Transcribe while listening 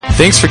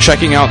Thanks for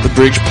checking out the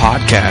Bridge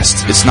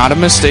Podcast. It's not a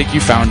mistake you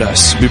found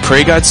us. We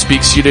pray God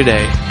speaks to you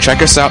today.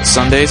 Check us out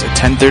Sundays at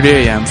 10:30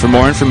 a.m. For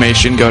more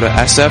information, go to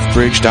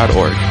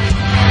sfbridge.org.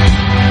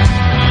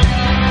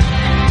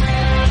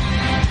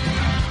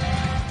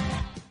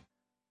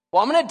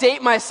 Well, I'm going to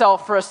date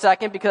myself for a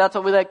second because that's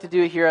what we like to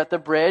do here at the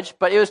Bridge.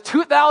 But it was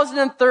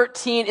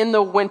 2013 in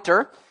the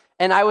winter,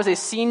 and I was a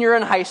senior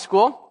in high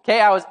school.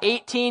 Okay, I was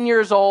 18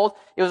 years old.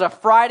 It was a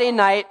Friday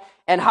night.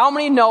 And how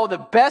many know the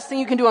best thing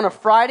you can do on a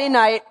Friday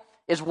night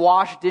is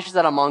wash dishes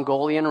at a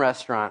Mongolian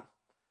restaurant?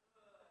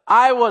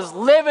 I was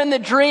living the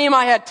dream.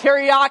 I had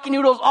teriyaki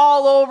noodles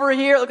all over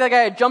here. It looked like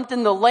I had jumped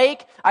in the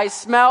lake. I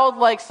smelled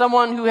like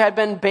someone who had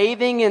been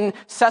bathing in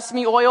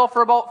sesame oil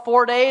for about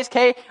 4 days.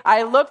 Okay,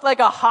 I looked like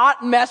a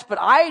hot mess, but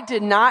I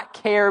did not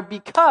care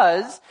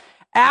because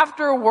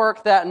after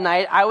work that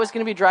night, I was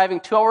going to be driving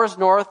 2 hours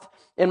north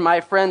in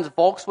my friend's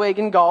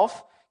Volkswagen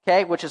Golf.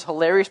 Okay, which is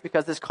hilarious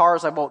because this car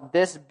is about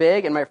this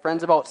big and my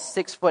friend's about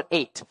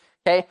 6'8".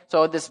 Okay,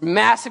 so this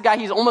massive guy,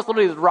 he's almost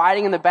literally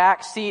riding in the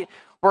back seat.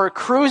 We're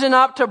cruising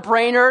up to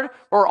Brainerd,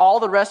 where all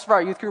the rest of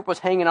our youth group was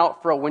hanging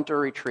out for a winter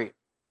retreat.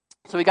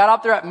 So we got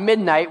up there at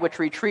midnight, which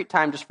retreat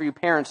time, just for you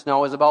parents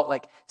know, is about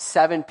like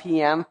 7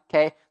 p.m.,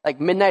 okay? Like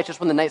midnight is just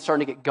when the night's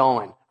starting to get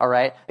going, all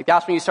right? Like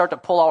that's when you start to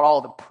pull out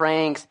all the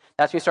pranks.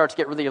 That's when you start to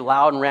get really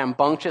loud and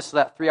rambunctious, so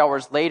that 3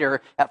 hours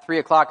later, at 3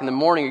 o'clock in the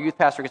morning, your youth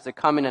pastor gets to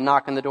come in and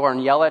knock on the door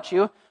and yell at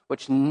you,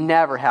 which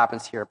never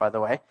happens here, by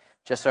the way,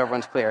 just so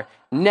everyone's clear.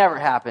 Never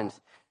happens.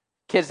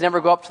 Kids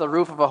never go up to the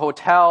roof of a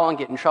hotel and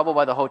get in trouble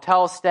by the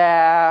hotel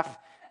staff.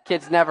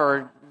 Kids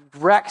never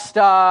wreck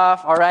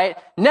stuff, all right?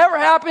 Never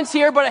happens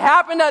here, but it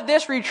happened at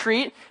this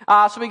retreat.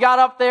 So we got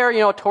up there,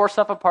 tore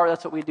stuff apart.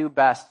 That's what we do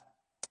best.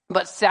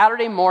 But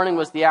Saturday morning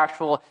was the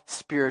actual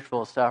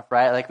spiritual stuff,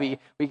 right? Like we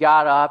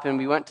got up and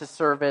we went to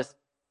service.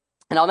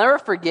 And I'll never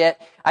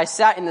forget, I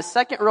sat in the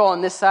second row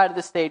on this side of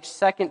the stage,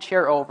 second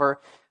chair over.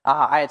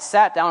 I had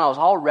sat down. I was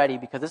all ready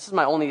because this is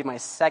my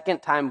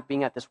second time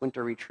being at this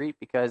winter retreat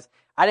because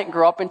I didn't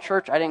grow up in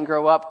church. I didn't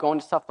grow up going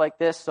to stuff like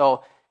this.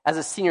 So as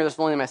a senior, this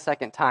was only my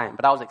second time.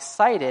 But I was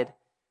excited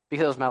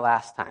because it was my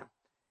last time.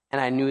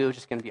 And I knew it was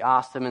just going to be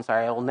awesome. And so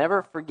I will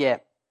never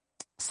forget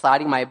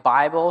sliding my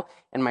Bible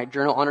and my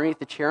journal underneath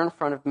the chair in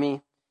front of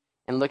me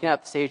and looking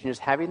at the stage and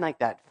just having like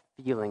that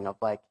feeling of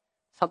like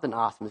something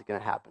awesome is going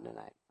to happen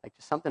tonight. Like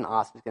just something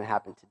awesome is going to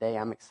happen today.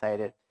 I'm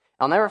excited.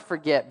 I'll never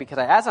forget because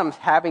as I'm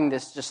having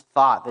this just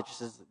thought that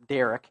just is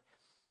Derek,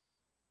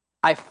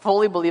 I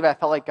fully believe I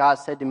felt like God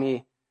said to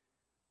me,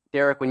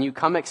 Derek, when you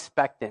come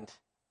expectant,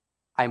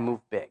 I move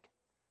big.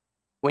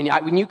 When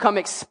you come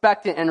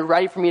expectant and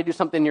ready for me to do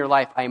something in your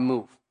life, I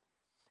move.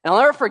 And I'll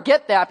never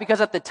forget that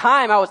because at the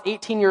time I was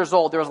 18 years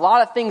old. There was a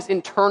lot of things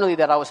internally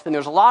that I was feeling.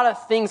 There was a lot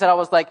of things that I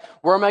was like,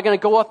 where am I going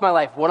to go with my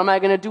life? What am I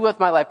going to do with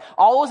my life?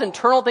 All those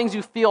internal things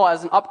you feel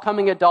as an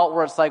upcoming adult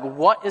where it's like,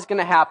 what is going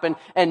to happen?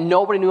 And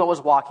nobody knew I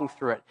was walking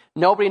through it.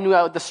 Nobody knew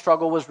the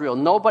struggle was real.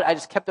 I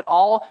just kept it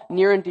all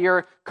near and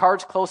dear,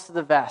 cards close to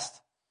the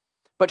vest.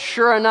 But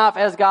sure enough,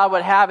 as God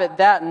would have it,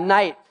 that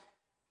night,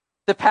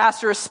 the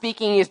pastor is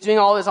speaking, he's doing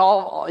all this,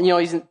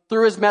 he's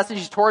through his message,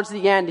 he's towards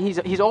the end,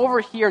 he's over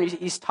here and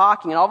he's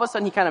talking, and all of a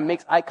sudden he kind of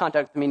makes eye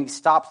contact with me and he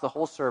stops the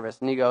whole service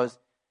and he goes,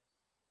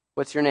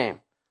 "What's your name?"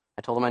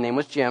 I told him my name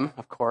was Jim,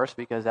 of course,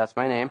 because that's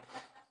my name.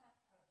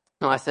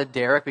 No, I said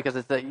Derek because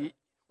it's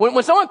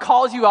when someone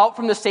calls you out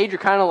from the stage, you're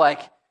kind of like,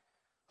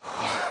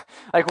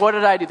 what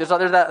did I do? There's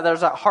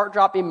that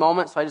heart-dropping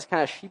moment, so I just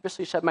kind of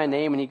sheepishly said my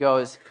name and he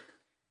goes,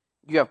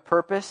 "You have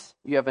purpose,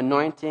 you have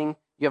anointing,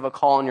 you have a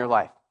call in your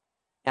life.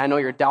 And I know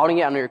you're doubting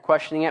it, I know you're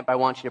questioning it, but I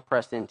want you to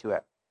press into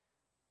it."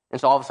 And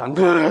so all of a sudden,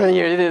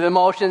 the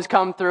emotions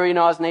come through,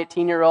 as an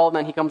 18-year-old, and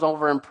then he comes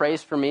over and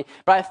prays for me.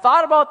 But I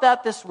thought about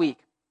that this week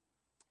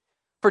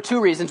for two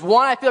reasons.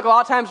 One, I feel like a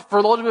lot of times,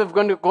 for those of you who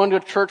have gone to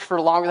church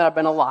for longer than I've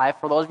been alive,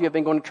 for those of you who have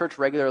been going to church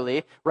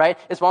regularly, right?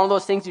 It's one of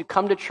those things, you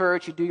come to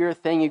church, you do your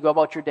thing, you go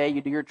about your day,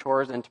 you do your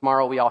chores, and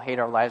tomorrow we all hate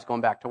our lives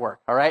going back to work,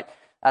 all right?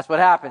 That's what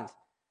happens.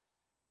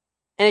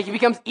 And it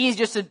becomes easy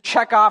just to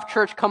check off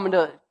church, going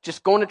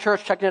to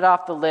church, checking it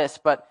off the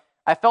list. But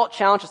I felt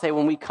challenged to say,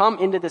 when we come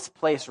into this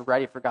place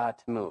ready for God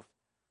to move,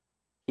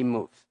 He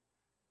moves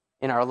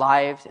in our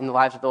lives, in the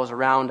lives of those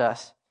around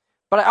us.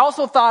 But I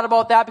also thought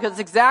about that because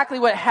it's exactly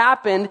what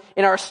happened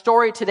in our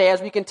story today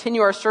as we continue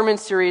our sermon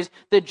series,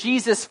 The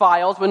Jesus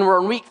Files, when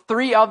we're in week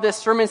 3 of this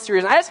sermon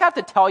series. And I just have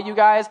to tell you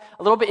guys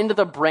a little bit into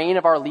the brain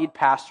of our lead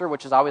pastor,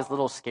 which is always a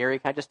little scary.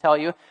 Can I just tell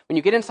you? When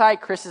you get inside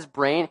Chris's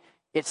brain,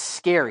 it's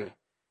scary.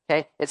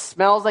 Okay, it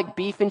smells like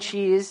beef and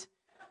cheese.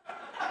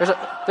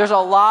 There's a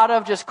lot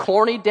of just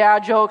corny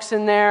dad jokes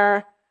in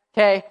there.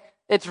 Okay,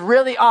 it's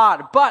really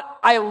odd. But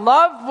I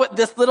love what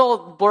this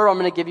little blurb I'm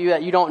going to give you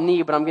that you don't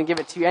need, but I'm going to give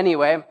it to you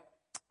anyway.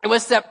 It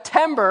was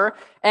September,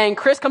 and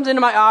Chris comes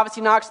into my office. He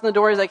knocks on the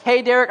door. He's like,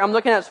 "Hey, Derek, I'm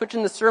looking at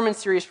switching the sermon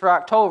series for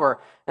October."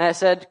 And I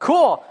said,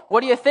 "Cool.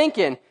 What are you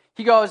thinking?"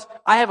 He goes,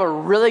 "I have a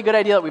really good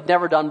idea that we've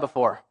never done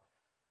before."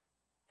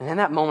 And in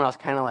that moment, I was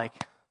kind of like,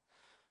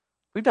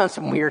 we've done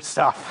some weird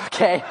stuff,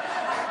 okay?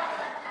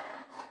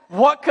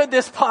 what could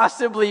this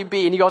possibly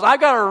be? And he goes, I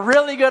got a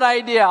really good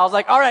idea. I was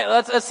like, all right,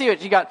 let's see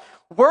what you got.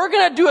 We're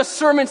going to do a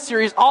sermon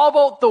series all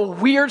about the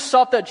weird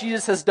stuff that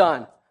Jesus has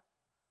done.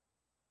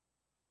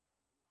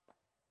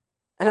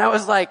 And I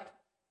was like,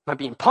 am I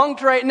being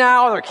punked right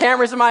now? Are there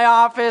cameras in my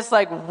office?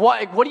 Like,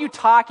 what are you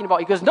talking about?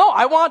 He goes, no,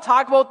 I want to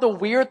talk about the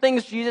weird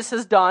things Jesus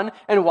has done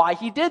and why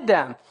he did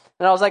them.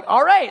 And I was like,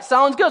 all right,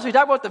 sounds good. So we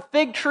talked about the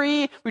fig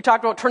tree. We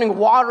talked about turning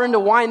water into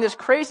wine, this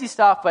crazy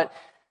stuff. But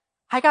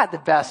I got the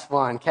best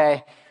one,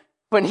 okay?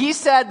 When he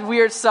said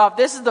weird stuff,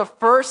 this is the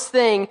first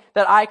thing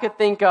that I could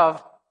think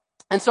of.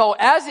 And so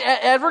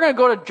as we're going to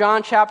go to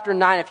John chapter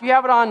 9, if you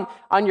have it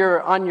on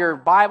your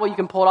Bible, you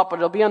can pull it up, but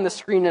it'll be on the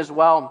screen as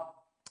well.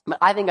 But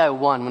I think I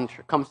won when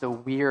it comes to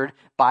weird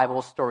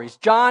Bible stories.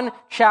 John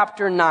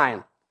chapter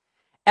 9.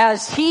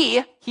 As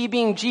he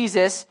being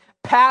Jesus,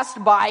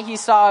 passed by, he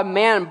saw a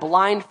man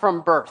blind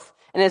from birth.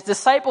 And his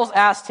disciples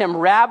asked him,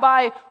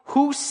 Rabbi,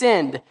 who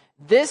sinned,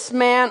 this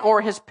man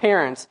or his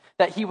parents,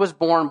 that he was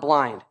born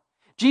blind?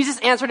 Jesus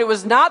answered, it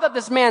was not that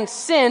this man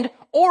sinned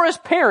or his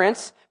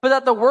parents, but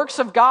that the works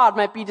of God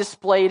might be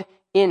displayed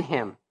in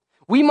him.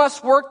 We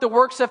must work the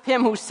works of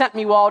him who sent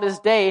me while it is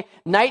day.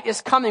 Night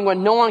is coming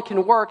when no one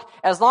can work.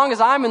 As long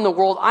as I'm in the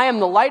world, I am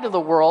the light of the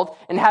world.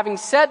 And having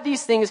said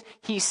these things,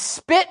 he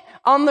spit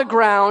on the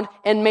ground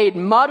and made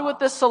mud with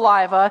the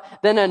saliva,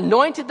 then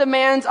anointed the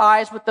man's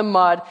eyes with the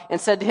mud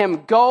and said to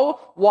him, go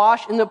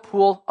wash in the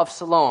pool of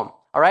Siloam.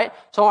 All right?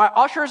 So our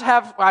ushers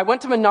I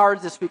went to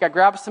Menards this week. I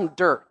grabbed some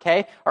dirt,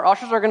 okay? Our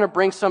ushers are going to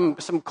bring some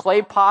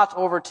clay pots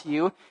over to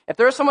you. If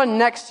there's someone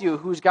next to you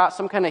who's got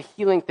some kind of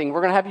healing thing,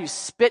 we're going to have you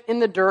spit in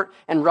the dirt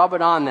and rub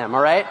it on them,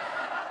 all right?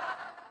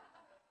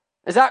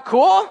 Is that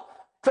cool?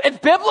 It's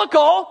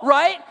biblical,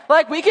 right?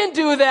 Like, we can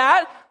do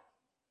that.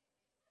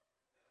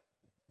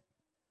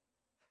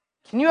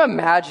 Can you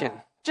imagine,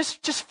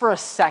 just for a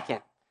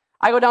second,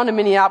 I go down to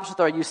Minneapolis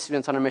with our youth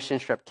students on a mission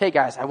trip. Okay,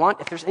 guys,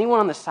 if there's anyone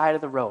on the side of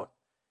the road,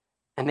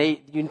 and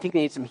you think they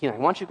need some healing, I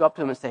want you to go up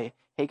to them and say,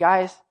 hey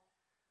guys,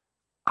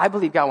 I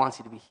believe God wants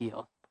you to be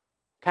healed.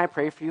 Can I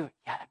pray for you?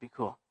 Yeah, that'd be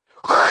cool.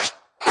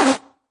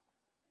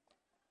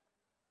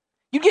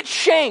 You get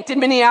shanked in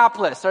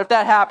Minneapolis, or if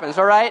that happens,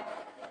 all right?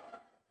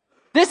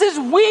 This is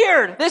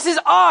weird. This is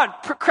odd.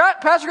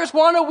 Pastor Chris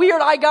wanted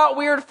weird. I got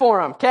weird for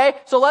him, okay?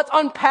 So let's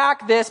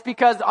unpack this,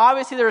 because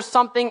obviously there's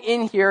something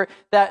in here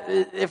that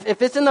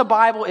if it's in the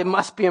Bible, it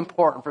must be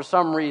important for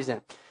some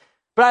reason.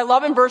 But I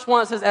love in verse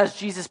 1, it says, as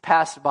Jesus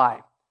passed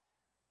by.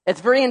 It's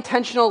very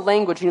intentional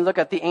language when you look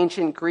at the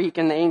ancient Greek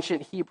and the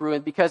ancient Hebrew,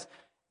 because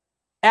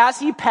as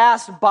he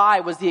passed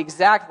by was the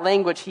exact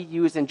language he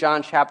used in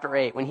John chapter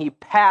 8, when he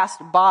passed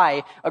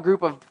by a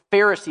group of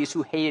Pharisees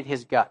who hated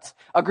his guts,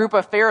 a group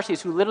of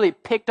Pharisees who literally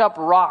picked up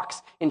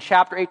rocks in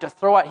chapter 8 to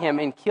throw at him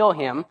and kill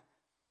him.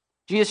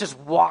 Jesus just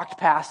walked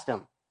past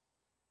them.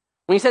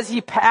 When he says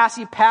he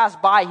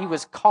passed by, he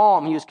was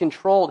calm, he was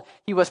controlled,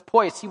 he was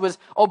poised, he was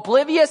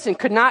oblivious and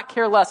could not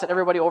care less that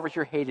everybody over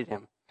here hated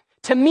him.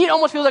 To me, it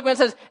almost feels like when it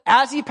says,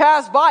 as he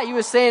passed by, he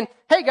was saying,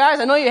 hey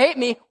guys, I know you hate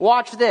me,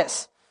 watch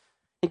this.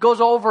 He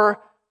goes over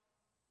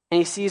and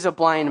he sees a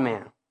blind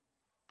man.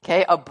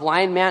 Okay, a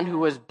blind man who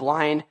was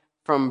blind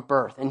from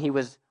birth, and he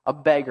was a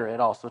beggar,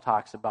 it also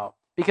talks about.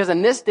 Because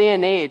in this day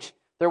and age,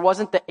 there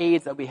wasn't the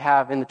aids that we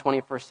have in the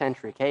 21st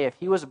century, okay? If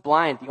he was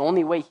blind, the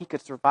only way he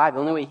could survive, the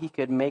only way he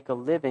could make a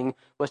living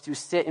was to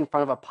sit in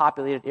front of a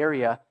populated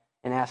area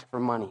and ask for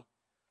money.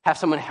 Have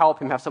someone help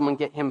him, have someone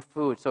get him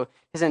food. So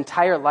his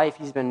entire life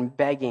he's been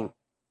begging.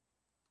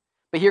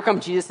 But here come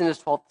Jesus and his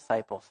 12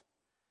 disciples.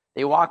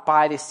 They walk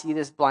by, they see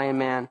this blind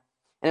man,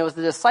 and it was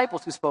the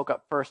disciples who spoke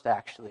up first,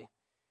 actually.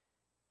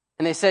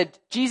 And they said,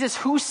 Jesus,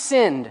 who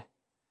sinned?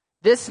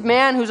 This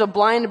man who's a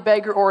blind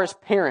beggar or his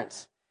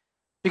parents?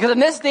 Because in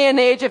this day and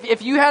age,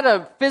 if you had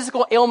a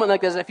physical ailment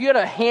like this, if you had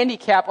a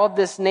handicap of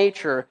this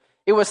nature,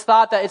 it was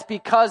thought that it's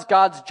because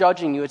God's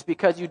judging you. It's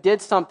because you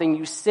did something,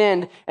 you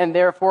sinned, and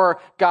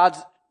therefore God's,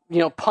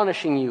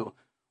 punishing you.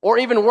 Or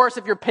even worse,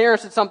 if your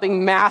parents did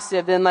something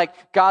massive, then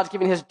like God's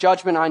giving his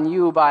judgment on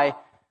you by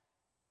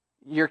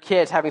your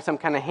kids having some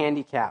kind of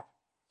handicap.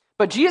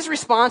 But Jesus'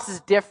 response is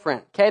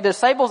different. Okay, the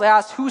disciples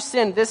asked, who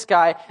sinned, this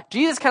guy?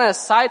 Jesus kind of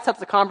sidesteps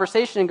the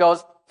conversation and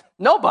goes,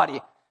 nobody.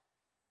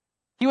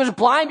 He was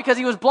blind because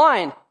he was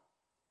blind.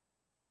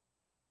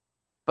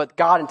 But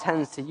God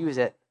intends to use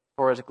it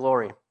for his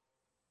glory.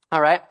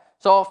 All right.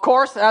 So, of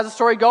course, as the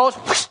story goes,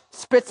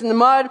 spits in the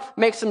mud,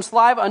 makes some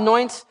saliva,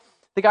 anoints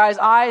the guy's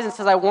eyes, and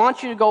says, I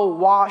want you to go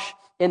wash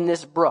in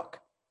this brook.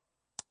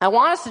 I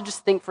want us to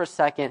just think for a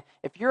second,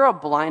 if you're a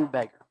blind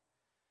beggar,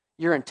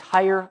 your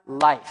entire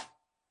life,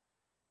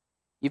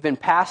 you've been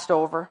passed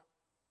over,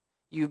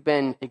 you've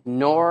been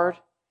ignored,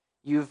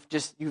 you've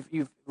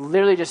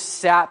literally just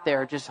sat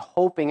there just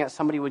hoping that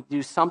somebody would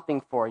do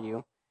something for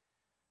you.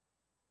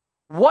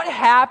 What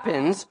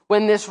happens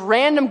when this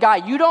random guy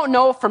you don't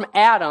know from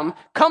Adam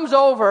comes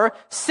over,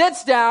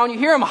 sits down, you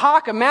hear him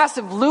hawk a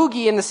massive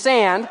loogie in the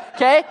sand,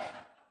 okay?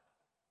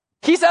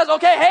 He says,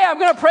 okay, hey, I'm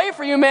going to pray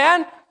for you,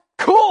 man.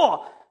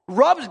 Cool.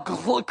 rubs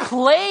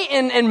clay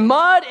and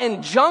mud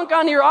and junk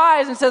on your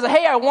eyes and says,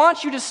 hey, I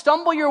want you to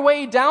stumble your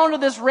way down to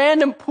this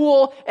random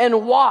pool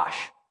and wash.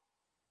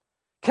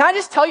 Can I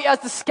just tell you, as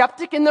the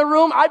skeptic in the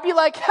room, I'd be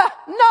like,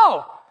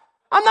 no,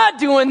 I'm not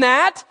doing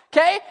that,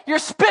 okay? Your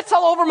spit's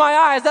all over my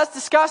eyes. That's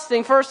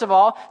disgusting, first of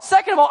all.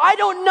 Second of all, I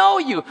don't know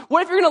you.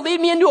 What if you're going to lead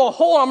me into a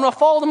hole and I'm going to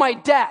fall to my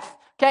death,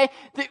 okay?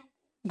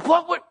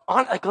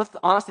 Let's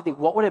honestly think,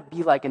 what would it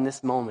be like in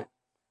this moment?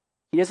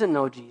 He doesn't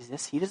know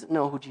Jesus. He doesn't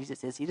know who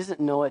Jesus is. He doesn't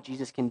know that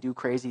Jesus can do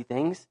crazy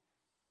things.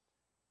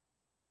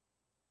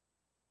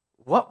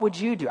 What would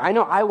you do? I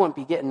know I wouldn't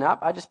be getting up.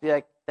 I'd just be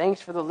like,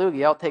 thanks for the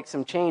loogie. I'll take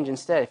some change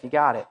instead if you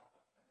got it.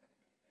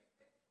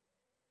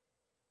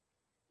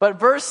 But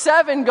verse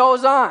 7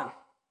 goes on.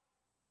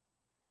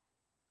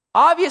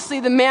 Obviously,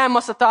 the man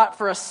must have thought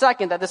for a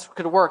second that this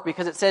could work,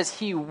 because it says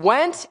he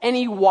went and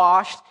he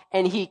washed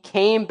and he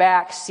came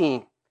back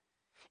seeing.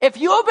 If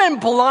you have been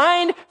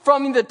blind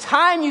from the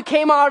time you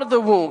came out of the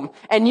womb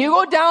and you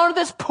go down to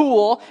this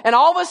pool and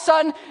all of a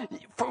sudden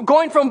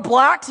going from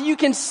black to you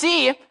can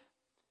see,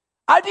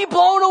 I'd be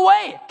blown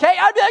away, okay?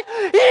 I'd be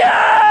like,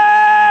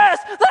 yes,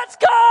 let's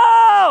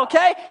go,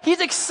 okay?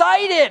 He's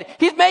excited.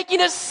 He's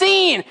making a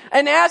scene,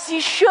 and as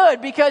he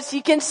should, because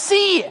he can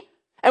see.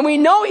 And we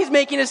know he's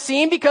making a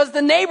scene because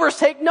the neighbors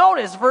take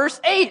notice. Verse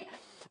 8.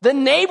 The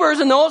neighbors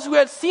and those who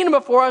had seen him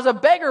before as a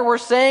beggar were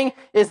saying,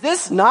 is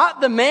this not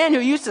the man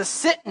who used to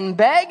sit and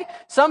beg?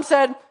 Some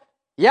said,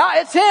 yeah,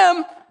 it's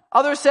him.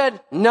 Others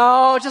said,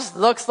 no, it just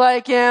looks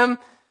like him.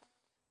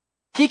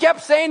 He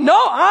kept saying,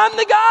 no, I'm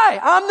the guy.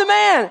 I'm the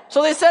man.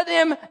 So they said to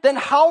him, then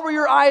how were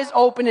your eyes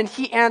opened? And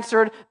he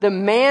answered, the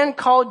man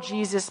called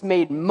Jesus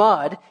made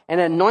mud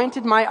and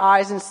anointed my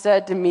eyes and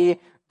said to me,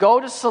 go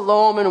to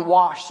Siloam and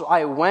wash. So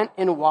I went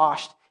and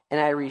washed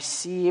and I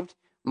received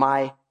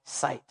my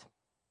sight.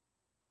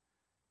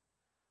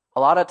 A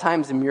lot of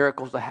times the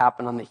miracles will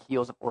happen on the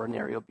heels of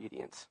ordinary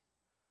obedience.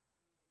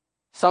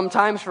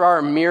 Sometimes for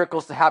our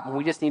miracles to happen,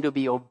 we just need to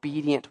be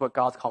obedient to what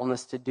God's calling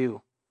us to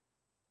do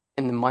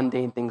in the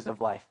mundane things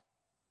of life.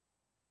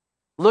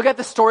 Look at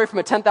the story from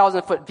a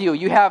 10,000-foot view.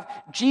 You have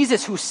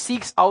Jesus who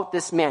seeks out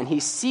this man.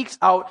 He seeks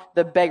out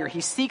the beggar.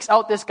 He seeks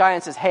out this guy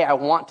and says, hey, I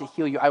want to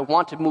heal you. I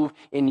want to move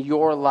in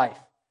your life.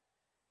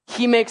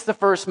 He makes the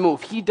first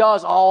move. He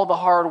does all the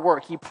hard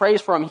work. He prays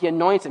for him. He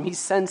anoints him. He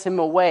sends him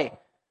away.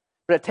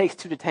 But it takes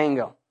two to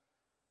tango.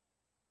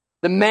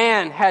 The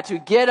man had to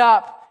get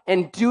up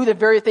and do the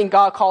very thing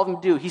God called him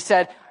to do. He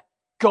said,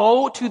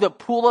 go to the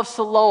pool of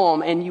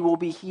Siloam and you will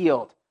be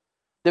healed.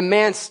 The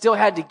man still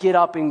had to get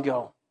up and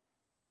go.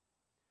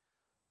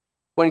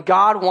 When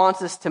God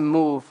wants us to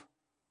move,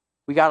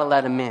 we got to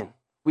let him in.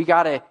 We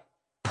got to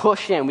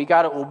push in. We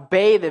got to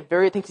obey the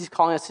very things he's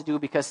calling us to do,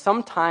 because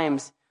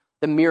sometimes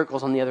the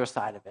miracle's on the other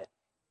side of it.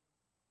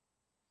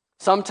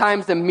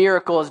 Sometimes the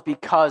miracle is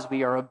because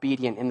we are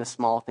obedient in the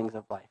small things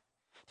of life.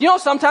 You know,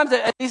 sometimes,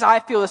 at least I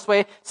feel this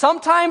way,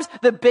 sometimes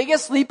the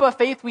biggest leap of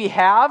faith we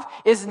have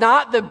is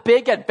not the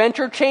big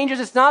adventure changes.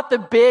 It's not the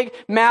big,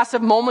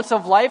 massive moments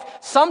of life.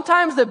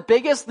 Sometimes the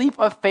biggest leap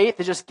of faith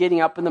is just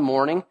getting up in the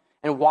morning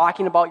and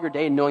walking about your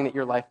day and knowing that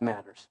your life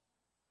matters.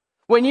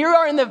 When you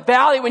are in the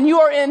valley, when you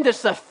are in the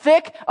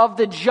thick of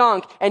the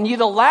junk, and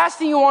the last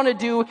thing you want to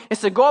do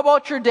is to go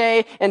about your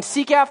day and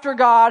seek after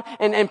God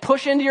and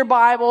push into your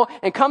Bible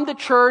and come to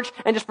church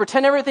and just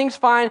pretend everything's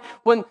fine.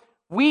 When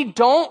we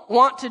don't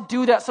want to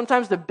do that,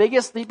 sometimes the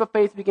biggest leap of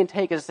faith we can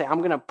take is to say, I'm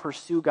going to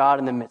pursue God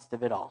in the midst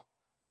of it all.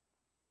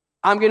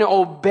 I'm going to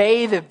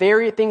obey the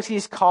very things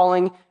he's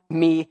calling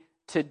me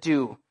to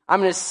do. I'm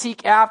going to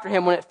seek after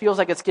him when it feels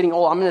like it's getting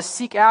old. I'm going to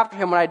seek after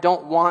him when I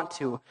don't want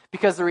to.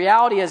 Because the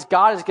reality is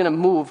God is going to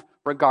move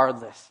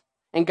regardless.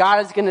 And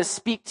God is going to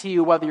speak to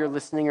you whether you're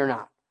listening or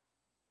not.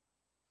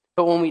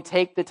 But when we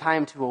take the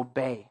time to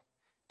obey,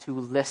 to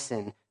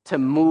listen, to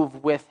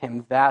move with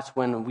him, that's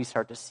when we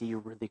start to see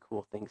really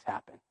cool things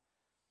happen.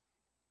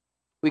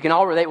 We can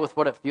all relate with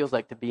what it feels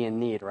like to be in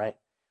need, right?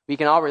 We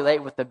can all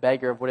relate with the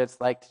beggar of what it's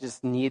like to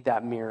just need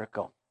that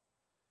miracle.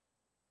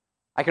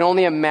 I can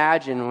only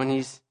imagine when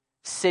he's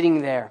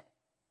sitting there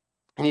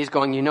and he's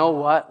going, you know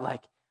what?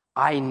 Like,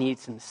 I need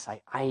some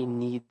sight. I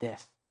need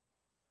this.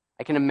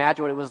 I can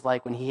imagine what it was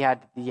like when he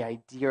had the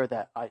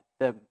idea,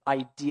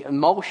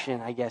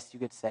 emotion, I guess you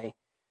could say,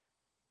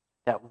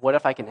 that what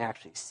if I can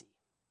actually see?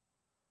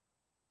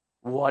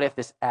 What if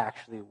this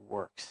actually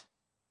works?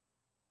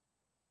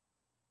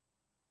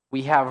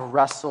 We have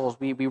wrestles.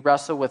 We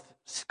wrestle with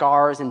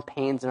scars and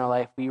pains in our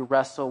life. We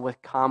wrestle with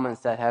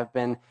comments that have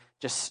been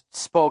just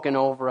spoken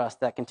over us,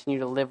 that continue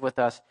to live with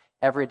us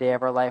every day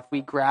of our life.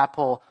 We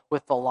grapple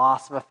with the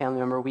loss of a family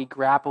member. We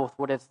grapple with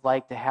what it's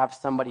like to have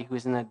somebody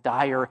who's in a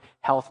dire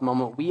health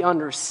moment. We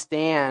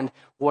understand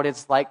what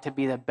it's like to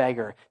be the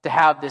beggar, to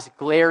have this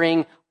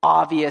glaring,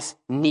 obvious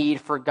need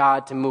for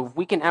God to move.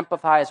 We can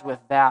empathize with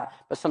that,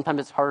 but sometimes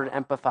it's harder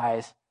to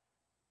empathize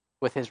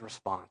with his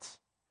response.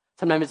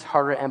 Sometimes it's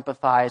harder to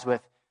empathize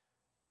with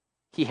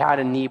he had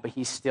a need, but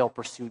he still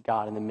pursued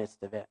God in the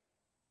midst of it.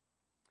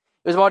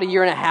 It was about 1.5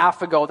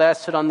 years ago that I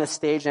stood on this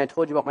stage and I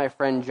told you about my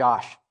friend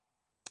Josh.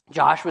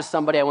 Josh was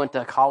somebody I went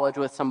to college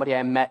with, somebody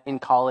I met in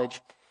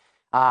college.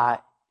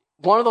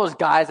 One of those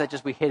guys that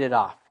just we hit it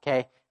off,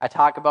 okay? I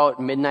talk about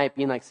midnight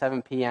being like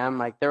 7 p.m.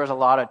 Like there was a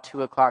lot of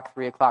 2 o'clock,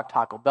 3 o'clock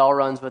Taco Bell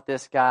runs with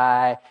this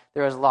guy.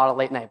 There was a lot of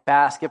late night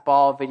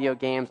basketball, video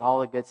games,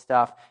 all the good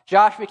stuff.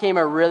 Josh became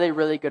a really,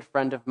 really good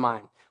friend of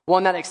mine.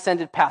 One that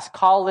extended past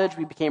college.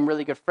 We became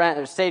really good friends,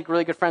 or stayed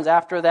really good friends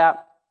after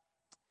that.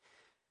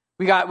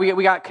 We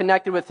got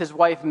connected with his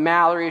wife,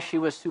 Mallory. She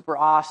was super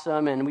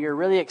awesome, and we were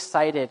really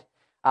excited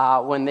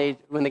when they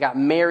got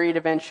married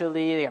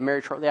eventually. They got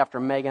married shortly after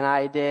Meg and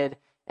I did,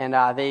 and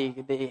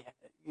they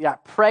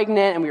got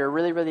pregnant, and we were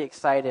really, really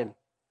excited.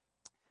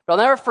 But I'll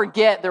never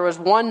forget, there was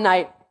one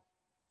night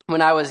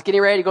when I was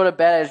getting ready to go to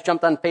bed. I just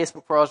jumped on Facebook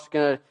before I was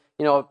going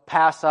to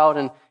pass out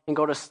and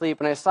go to sleep,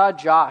 and I saw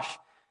Josh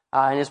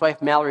and his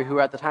wife, Mallory, who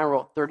at the time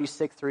were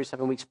 36,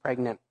 37 weeks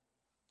pregnant.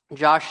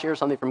 Josh shared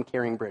something from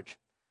Caring Bridge.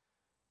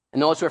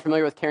 And those who are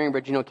familiar with Caring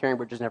Bridge, you know Caring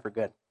Bridge is never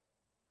good.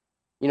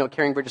 You know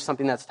Caring Bridge is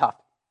something that's tough.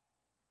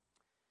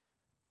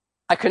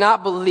 I could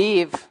not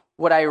believe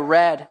what I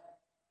read.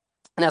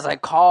 And as I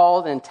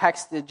called and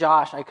texted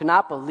Josh, I could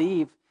not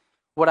believe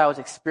what I was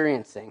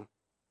experiencing.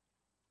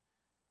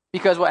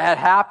 Because what had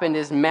happened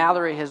is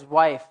Mallory, his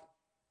wife,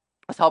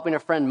 was helping a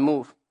friend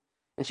move.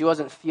 And she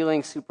wasn't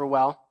feeling super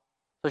well.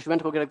 So she went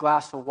to go get a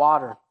glass of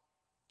water.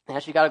 And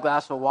as she got a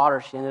glass of water,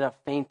 she ended up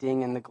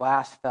fainting, and the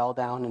glass fell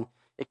down, and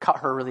it cut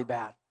her really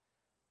bad.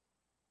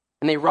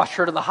 And they rushed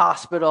her to the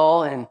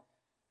hospital, and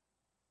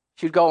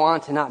she would go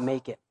on to not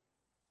make it.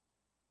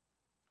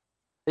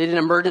 They did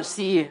an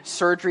emergency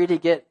surgery to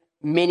get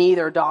Minnie,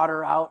 their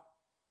daughter, out.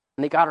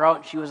 And they got her out,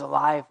 and she was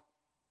alive.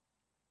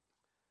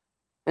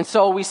 And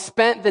so we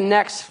spent the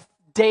next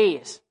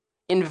days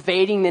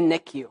invading the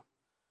NICU.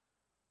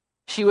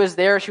 She was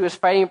there. She was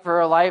fighting for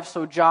her life.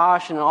 So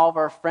Josh and all of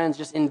our friends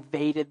just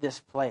invaded this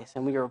place.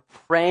 And we were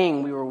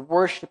praying. We were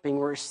worshiping.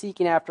 We were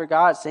seeking after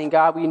God, saying,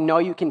 God, we know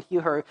you can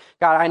heal her.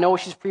 God, I know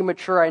she's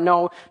premature. I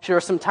know there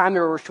was some time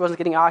there where she wasn't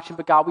getting oxygen.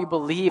 But God, we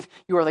believe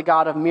you are the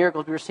God of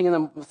miracles. We were singing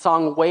the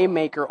song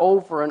Waymaker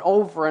over and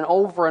over and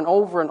over and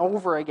over and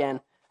over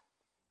again.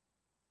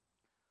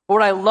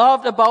 What I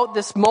loved about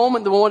this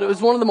moment, it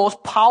was one of the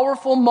most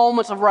powerful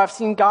moments of where I've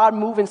seen God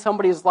move in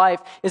somebody's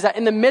life, is that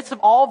in the midst of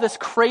all this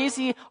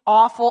crazy,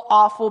 awful,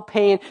 awful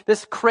pain,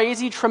 this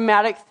crazy,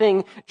 traumatic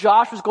thing,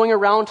 Josh was going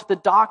around to the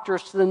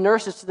doctors, to the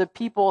nurses, to the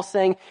people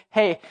saying,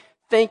 hey,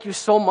 thank you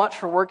so much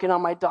for working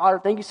on my daughter.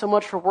 Thank you so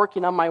much for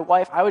working on my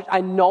wife.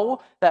 I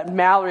know that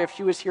Mallory, if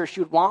she was here, she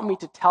would want me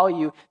to tell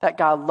you that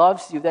God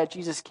loves you, that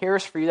Jesus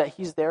cares for you, that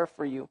he's there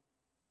for you.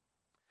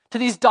 To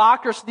these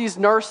doctors, to these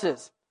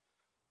nurses.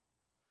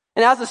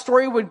 And as the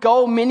story would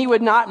go, Minnie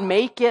would not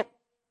make it.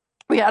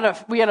 We had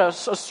a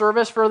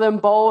service for them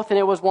both, and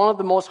it was one of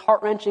the most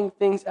heart-wrenching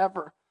things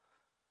ever.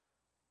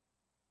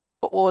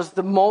 But what was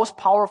the most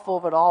powerful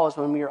of it all is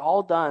when we were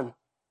all done,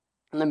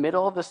 in the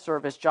middle of the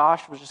service,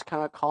 Josh was just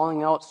kind of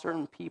calling out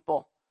certain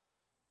people.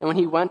 And when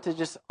he went to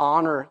just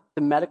honor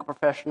the medical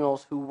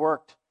professionals who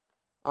worked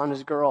on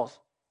his girls,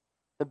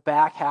 the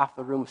back half of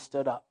the room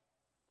stood up.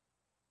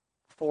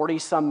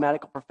 40-some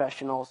medical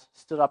professionals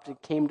stood up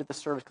and came to the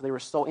service because they were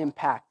so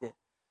impacted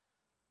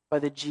by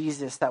the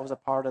Jesus that was a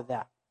part of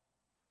that.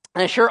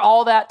 And I share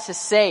all that to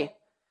say,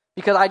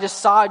 because I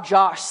just saw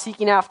Josh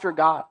seeking after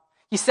God.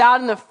 He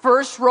sat in the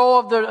first row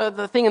of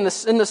the thing in the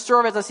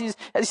service as he's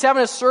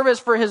having a service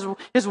for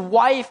his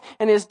wife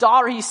and his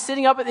daughter. He's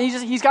sitting up and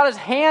he's got his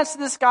hands to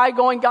the sky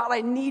going, God,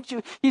 I need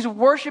you. He's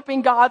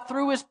worshiping God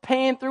through his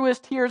pain, through his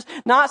tears,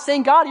 not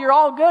saying, God, you're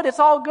all good. It's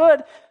all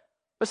good.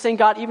 But saying,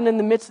 God, even in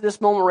the midst of this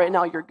moment right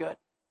now, you're good.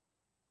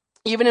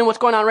 Even in what's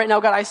going on right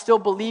now, God, I still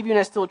believe you and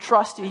I still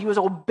trust you. He was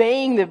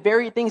obeying the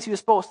very things he was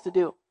supposed to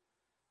do.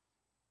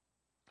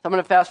 So I'm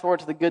going to fast forward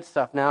to the good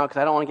stuff now because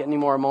I don't want to get any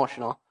more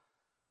emotional.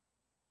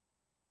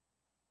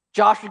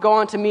 Josh would go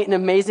on to meet an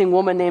amazing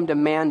woman named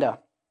Amanda.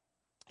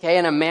 Okay,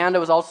 and Amanda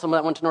was also someone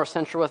that went to North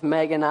Central with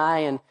Meg and I,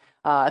 and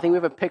I think we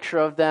have a picture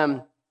of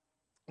them.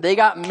 They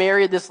got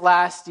married this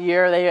last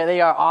year.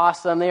 They are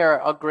awesome. They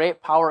are a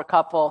great power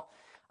couple.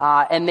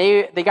 And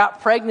they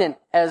got pregnant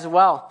as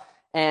well.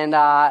 And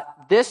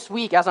this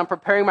week, as I'm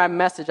preparing my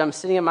message, I'm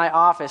sitting in my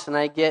office and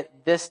I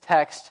get this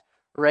text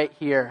right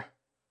here.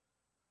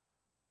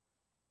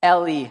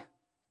 Ellie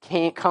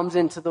comes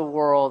into the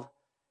world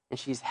and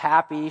she's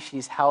happy,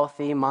 she's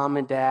healthy, mom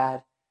and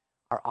dad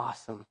are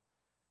awesome. Can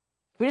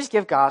we just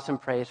give God some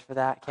praise for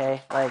that,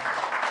 okay?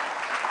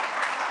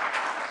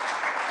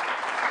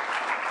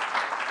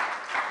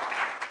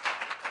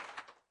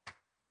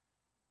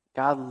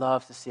 God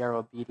loves to see our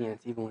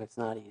obedience even when it's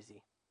not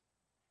easy.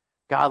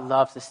 God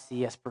loves to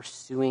see us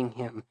pursuing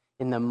him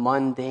in the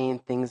mundane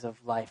things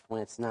of life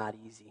when it's not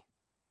easy.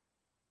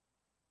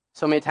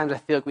 So many times I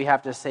feel like we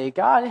have to say,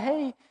 God,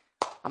 hey,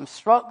 I'm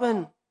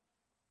struggling.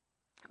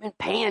 I'm in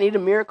pain. I need a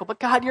miracle. But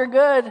God, you're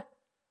good.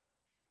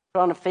 Put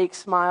on a fake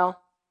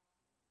smile.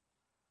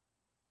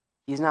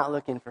 He's not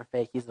looking for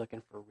fake. He's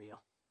looking for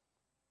real.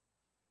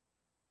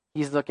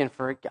 He's looking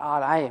for,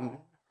 God, I am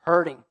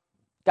hurting.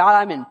 God,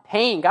 I'm in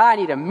pain. God, I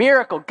need a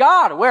miracle.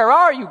 God, where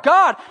are you?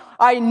 God,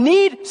 I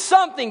need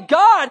something.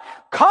 God,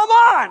 come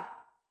on.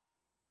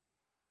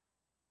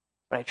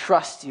 But I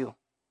trust you.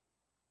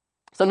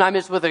 Sometimes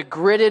it's with a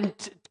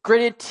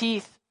gritted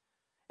teeth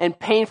and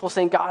painful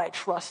saying, God, I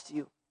trust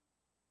you.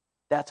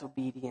 That's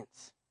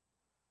obedience.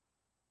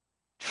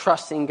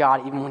 Trusting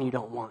God even when you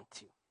don't want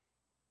to.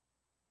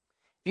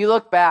 If you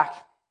look back,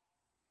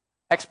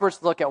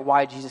 experts look at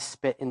why Jesus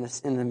spit in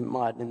the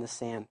mud, in the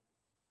sand.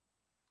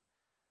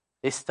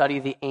 They study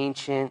the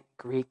ancient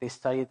Greek. They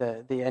study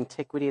the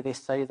antiquity. They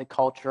study the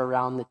culture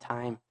around the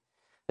time.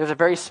 There's a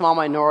very small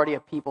minority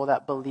of people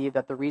that believe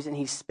that the reason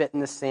he spit in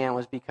the sand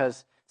was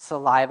because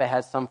saliva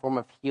has some form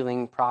of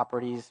healing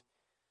properties.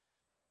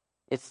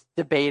 It's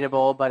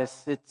debatable, but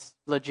it's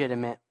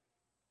legitimate.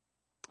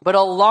 But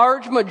a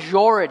large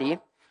majority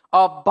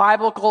of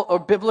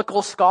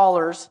biblical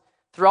scholars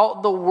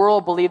throughout the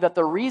world believe that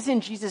the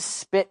reason Jesus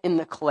spit in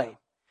the clay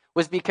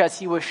was because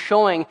he was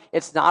showing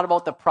it's not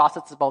about the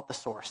process, it's about the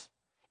source.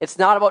 It's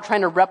not about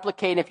trying to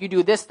replicate. If you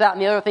do this, that,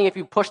 and the other thing, if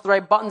you push the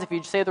right buttons, if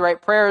you say the right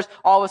prayers,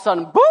 all of a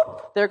sudden,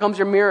 boop, there comes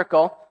your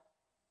miracle.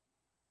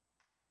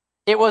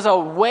 It was a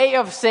way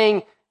of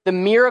saying the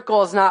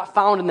miracle is not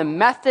found in the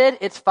method,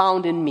 it's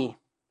found in me.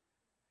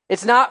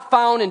 It's not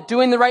found in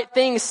doing the right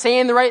things,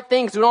 saying the right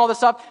things, doing all this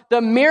stuff.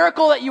 The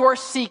miracle that you are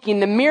seeking,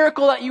 the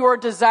miracle that you are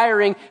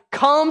desiring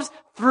comes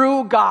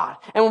through God.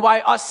 And by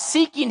us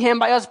seeking him,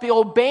 by us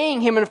obeying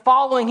him and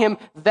following him,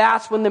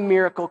 that's when the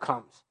miracle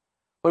comes.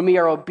 When we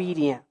are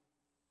obedient.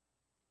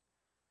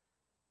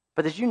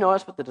 But did you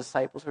notice what the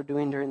disciples were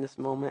doing during this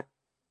moment?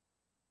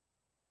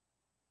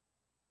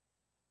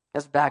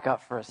 Let's back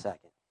up for a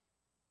second.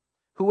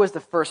 Who was the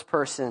first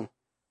person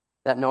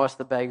that noticed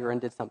the beggar and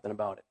did something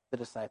about it? The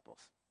disciples.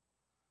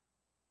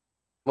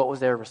 What was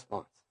their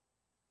response?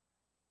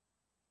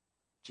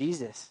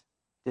 Jesus,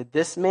 did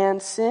this man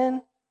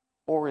sin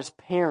or his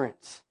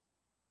parents?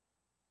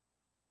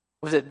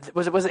 Was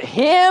it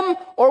him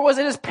or was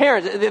it his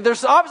parents?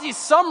 There's obviously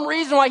some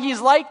reason why he's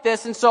like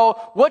this, and so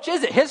which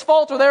is it? His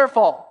fault or their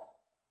fault?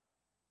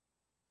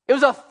 It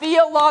was a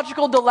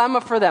theological dilemma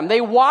for them.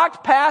 They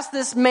walked past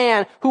this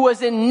man who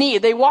was in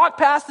need. They walked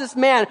past this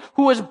man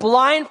who was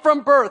blind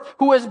from birth,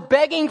 who was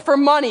begging for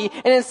money,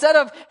 and instead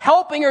of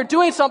helping or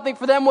doing something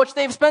for them, which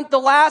they've spent the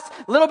last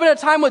little bit of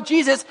time with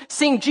Jesus,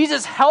 seeing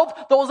Jesus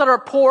help those that are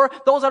poor,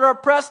 those that are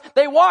oppressed,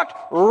 they walked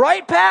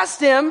right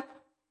past him.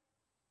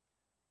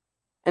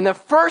 And the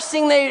first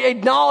thing they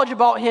acknowledge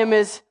about him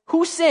is,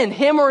 who sinned,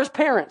 him or his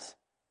parents?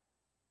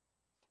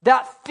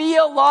 That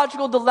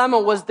theological dilemma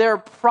was their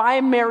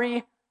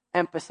primary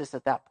emphasis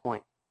at that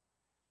point.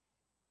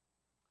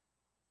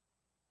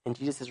 And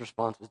Jesus'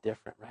 response was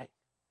different, right?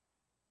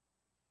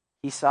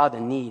 He saw the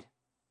need,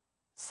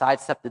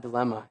 sidestepped the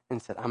dilemma,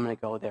 and said, I'm going to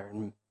go there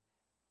and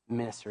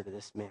minister to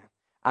this man.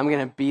 I'm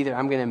going to be there.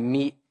 I'm going to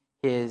meet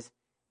his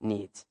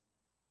needs.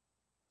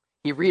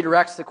 He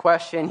redirects the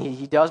question.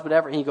 He does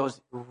whatever. And he goes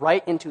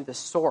right into the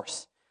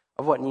source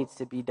of what needs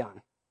to be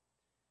done.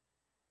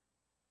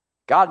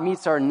 God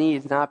meets our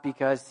needs not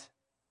because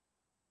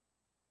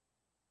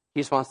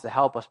he just wants to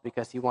help us,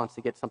 because he wants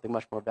to get something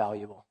much more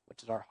valuable,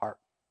 which is our heart.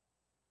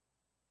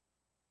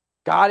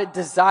 God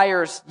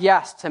desires,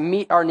 yes, to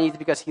meet our needs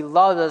because he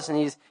loves us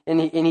and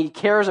he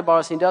cares about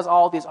us and he does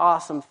all these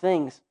awesome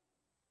things.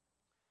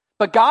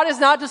 But God is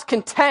not just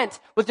content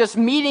with just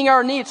meeting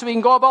our needs so we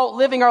can go about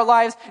living our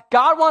lives.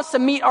 God wants to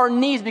meet our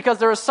needs because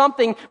there is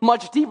something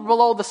much deeper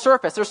below the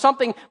surface. There's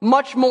something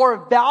much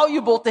more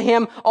valuable to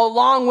him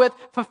along with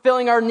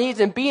fulfilling our needs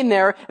and being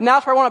there. And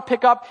that's where I want to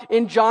pick up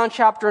in John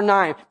chapter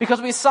 9.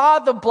 Because we saw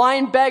the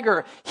blind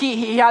beggar.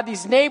 He had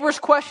these neighbors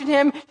question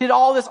him. He did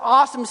all this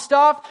awesome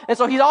stuff. And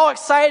so he's all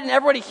excited and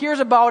everybody hears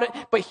about it.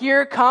 But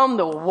here come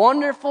the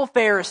wonderful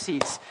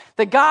Pharisees.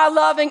 The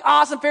God-loving,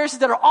 awesome Pharisees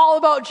that are all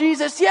about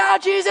Jesus. Yeah,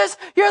 Jesus,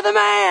 you're the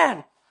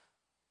man.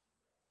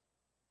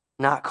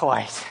 Not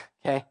quite,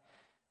 okay?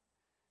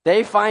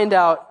 They find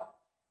out,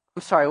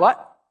 I'm sorry,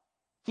 what?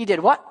 He did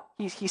what?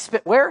 He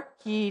spit where?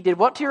 He did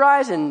what to your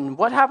eyes, and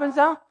what happens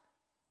now?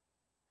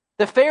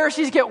 The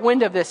Pharisees get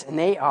wind of this, and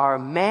they are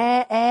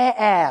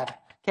mad,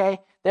 okay?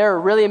 They're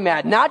really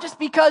mad. Not just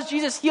because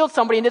Jesus healed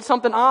somebody and did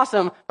something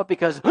awesome, but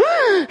because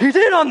he did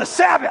it on the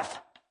Sabbath.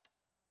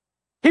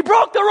 He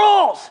broke the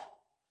rules.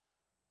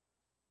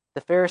 The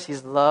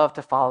Pharisees love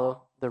to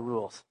follow the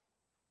rules.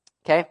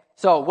 Okay?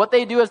 So what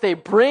they do is they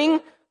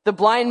bring the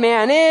blind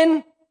man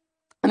in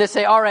and they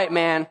say, all right,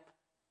 man,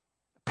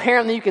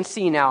 apparently you can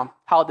see now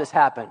how this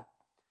happened.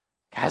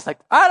 Guy's like,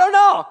 I don't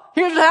know.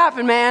 Here's what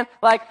happened, man.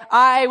 Like,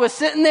 I was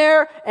sitting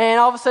there and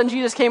all of a sudden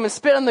Jesus came and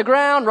spit on the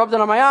ground, rubbed it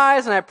on my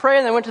eyes, and I prayed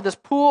and I went to this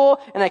pool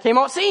and I came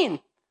out seeing.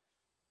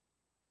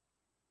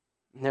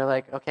 And they're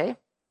like, okay,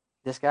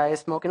 this guy is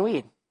smoking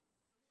weed.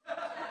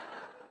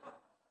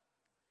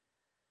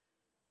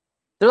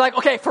 They're like,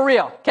 okay, for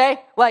real, okay?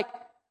 Like,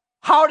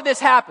 how did this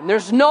happen?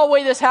 There's no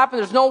way this happened.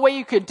 There's no way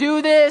you could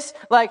do this.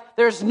 Like,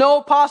 there's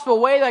no possible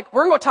way. Like,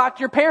 we're going to go talk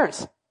to your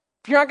parents.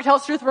 If you're not going to tell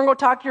us the truth, we're going to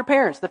go talk to your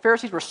parents. The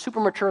Pharisees were super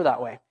mature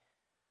that way.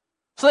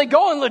 So they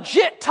go and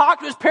legit talk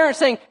to his parents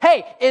saying,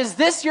 hey, is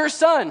this your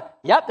son?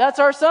 Yep, that's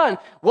our son.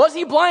 Was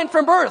he blind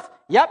from birth?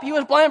 Yep, he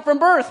was blind from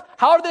birth.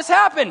 How did this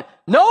happen?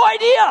 No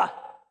idea.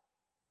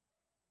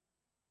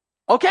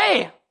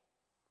 Okay.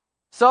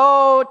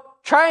 So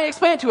try and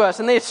explain it to us.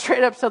 And they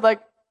straight up said,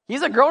 like,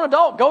 he's a grown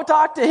adult. Go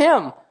talk to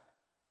him.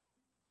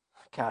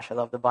 Gosh, I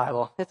love the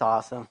Bible. It's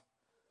awesome.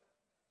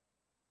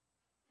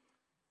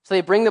 So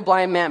they bring the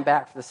blind man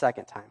back for the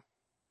second time.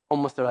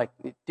 Almost they're like,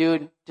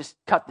 dude, just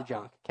cut the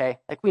junk, okay?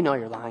 Like, we know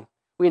you're lying.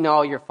 We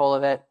know you're full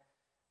of it.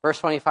 Verse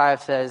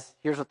 25 says,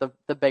 here's what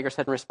the beggar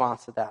said in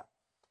response to that.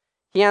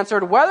 He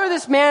answered, whether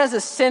this man is a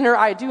sinner,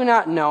 I do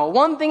not know.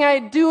 One thing I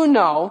do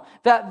know,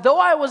 that though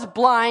I was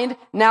blind,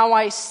 now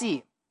I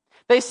see.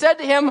 They said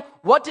to him,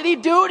 what did he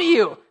do to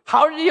you?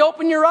 How did he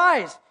open your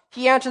eyes?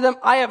 He answered them,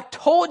 I have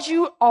told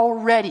you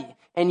already,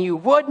 and you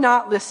would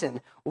not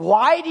listen.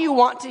 Why do you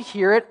want to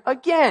hear it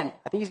again?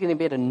 I think he's getting a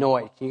bit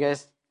annoyed. Can you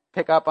guys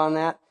pick up on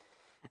that?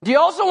 Do you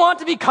also want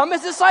to become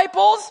his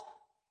disciples?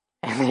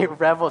 And they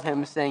reviled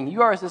him, saying,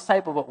 you are his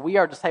disciple, but we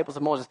are disciples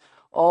of Moses.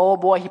 Oh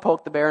boy, he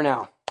poked the bear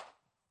now.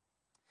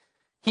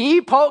 He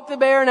poked the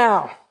bear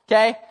now,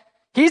 okay?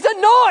 He's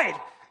annoyed.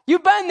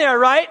 You've been there,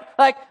 right?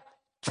 Like,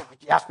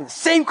 you ask me the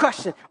same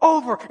question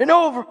over and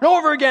over and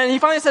over again. And he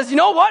finally says, you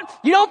know what?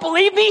 You don't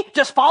believe me?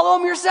 Just follow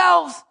him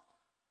yourselves.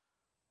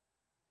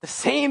 The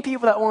same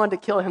people that wanted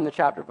to kill him the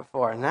chapter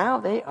before. Now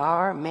they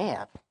are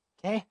mad,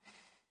 okay?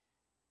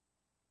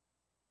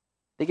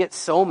 They get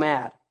so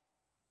mad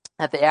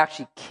that they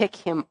actually kick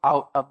him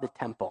out of the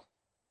temple,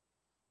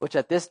 which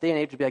at this day and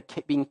age would be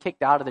like being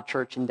kicked out of the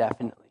church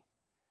indefinitely.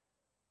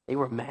 They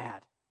were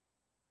mad.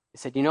 They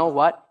said, you know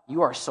what?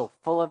 You are so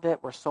full of it.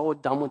 We're so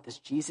done with this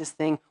Jesus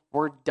thing.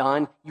 We're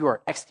done. You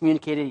are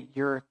excommunicated.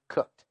 You're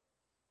cooked.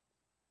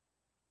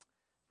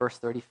 Verse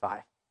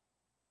 35.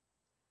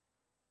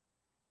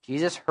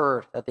 Jesus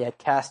heard that they had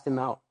cast him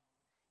out,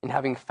 and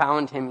having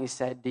found him, he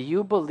said, do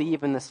you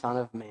believe in the Son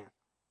of Man?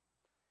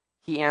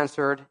 He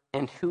answered,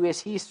 and who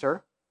is he,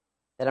 sir,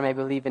 that I may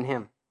believe in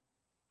him?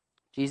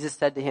 Jesus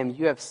said to him,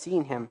 you have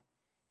seen him,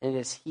 and it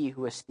is he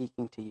who is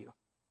speaking to you.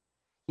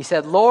 He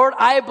said, Lord,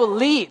 I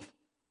believe.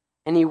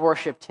 And he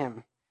worshipped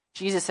him.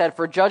 Jesus said,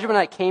 for judgment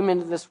I came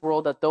into this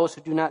world, that those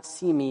who do not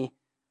see me,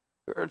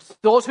 or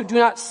those who do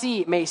not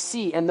see may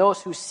see, and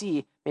those who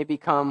see may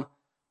become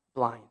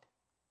blind.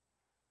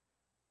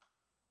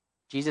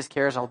 Jesus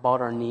cares all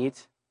about our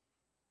needs,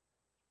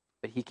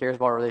 but he cares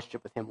about our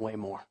relationship with him way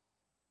more.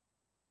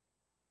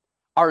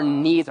 Our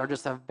needs are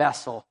just a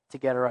vessel to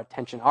get our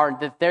attention.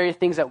 The very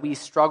things that we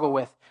struggle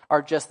with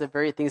are just the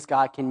very things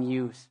God can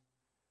use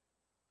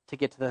to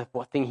get to the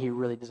thing he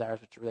really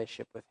desires, which is a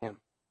relationship with him.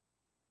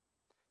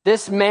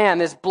 This man,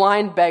 this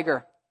blind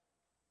beggar,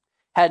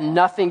 had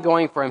nothing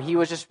going for him. He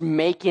was just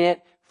making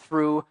it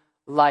through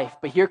life.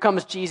 But here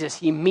comes Jesus.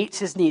 He meets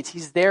his needs.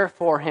 He's there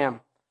for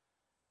him.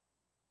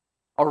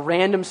 A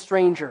random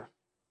stranger.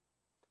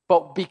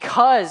 But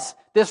because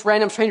this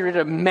random stranger did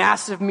a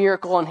massive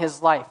miracle in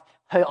his life,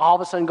 he all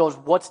of a sudden goes,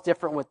 what's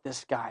different with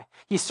this guy?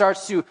 He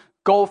starts to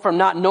go from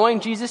not knowing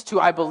Jesus to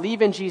I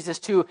believe in Jesus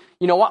to,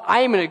 you know what,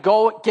 I am going to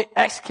go get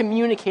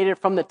excommunicated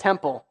from the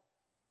temple.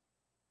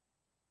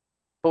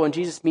 But when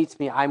Jesus meets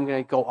me, I'm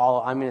going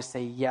to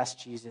say, yes,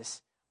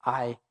 Jesus,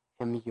 I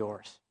am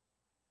yours.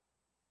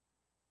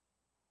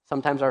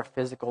 Sometimes our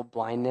physical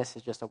blindness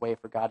is just a way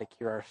for God to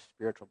cure our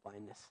spiritual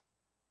blindness.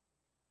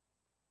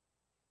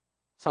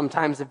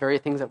 Sometimes the very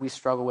things that we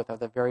struggle with are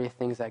the very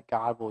things that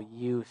God will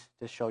use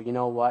to show, you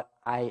know what,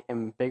 I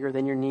am bigger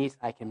than your needs,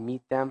 I can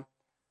meet them,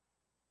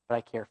 but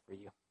I care for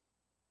you.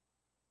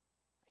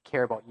 I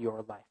care about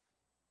your life.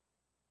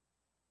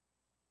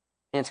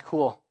 And it's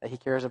cool that he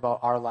cares about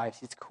our lives.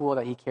 It's cool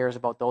that he cares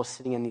about those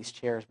sitting in these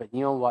chairs, but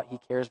you know what, he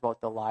cares about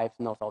the lives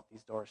and those out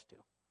these doors too.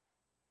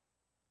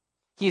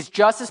 He's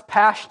just as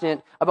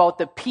passionate about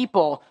the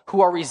people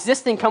who are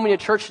resisting coming to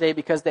church today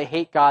because they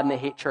hate God and they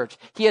hate church.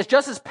 He is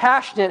just as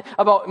passionate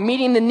about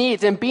meeting the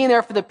needs and being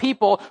there for the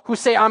people who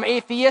say, I'm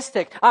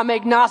atheistic, I'm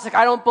agnostic,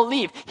 I don't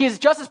believe. He is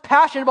just as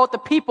passionate about the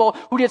people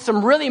who did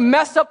some really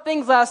messed up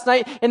things last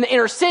night in the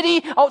inner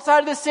city,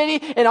 outside of the city,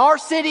 in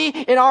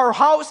our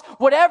house,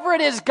 whatever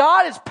it is.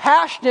 God is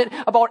passionate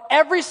about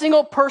every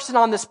single person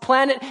on this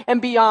planet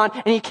and beyond,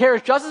 and he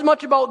cares just as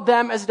much about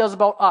them as he does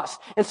about us.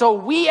 And so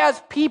we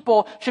as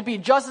people should be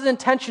just as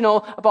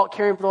intentional about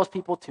caring for those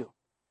people too.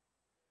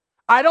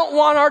 I don't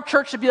want our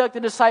church to be like the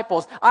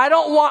disciples. I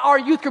don't want our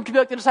youth group to be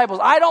like the disciples.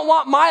 I don't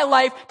want my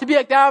life to be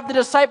like that of the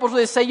disciples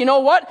where they say, you know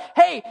what?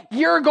 Hey,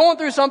 you're going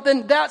through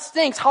something. That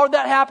stinks. How did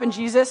that happen,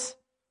 Jesus?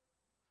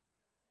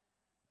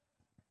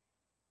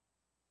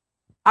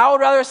 I would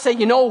rather say,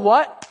 you know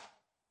what?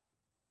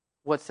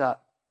 What's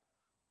up?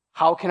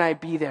 How can I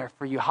be there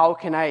for you? How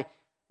can I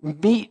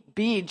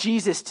be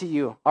Jesus to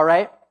you? All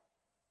right?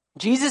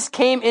 Jesus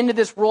came into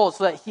this world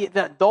so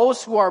that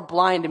those who are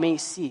blind may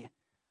see.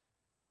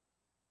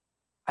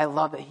 I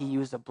love that he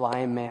used a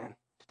blind man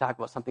to talk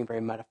about something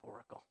very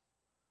metaphorical.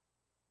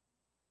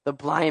 The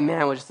blind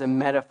man was just a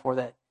metaphor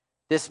that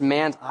this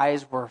man's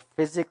eyes were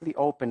physically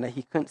open, that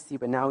he couldn't see,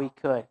 but now he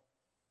could.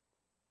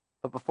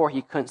 But before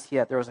he couldn't see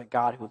that, there was a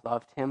God who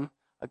loved him,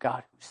 a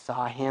God who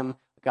saw him,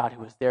 a God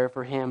who was there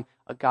for him,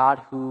 a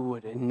God who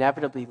would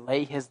inevitably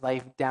lay his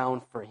life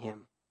down for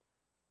him.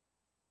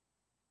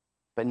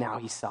 But now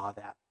he saw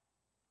that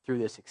through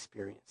this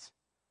experience.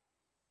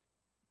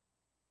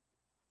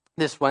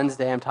 This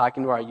Wednesday, I'm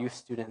talking to our youth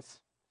students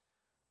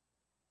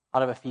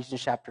out of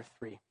Ephesians chapter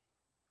 3.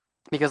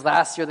 Because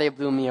last year they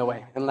blew me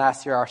away, and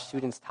last year our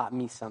students taught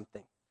me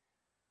something.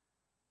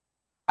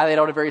 I laid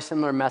out a very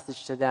similar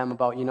message to them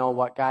about, you know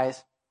what,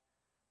 guys?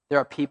 There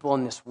are people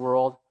in this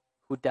world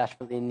who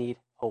desperately need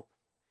hope.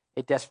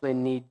 They desperately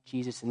need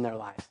Jesus in their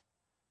lives.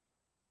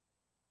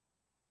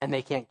 And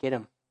they can't get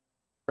him,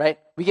 right?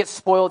 We get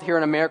spoiled here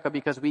in America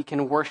because we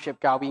can worship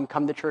God. We can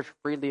come to church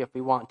freely if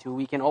we want to.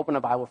 We can open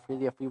a Bible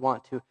freely if we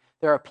want to.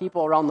 There are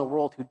people around the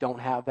world who don't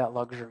have that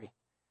luxury.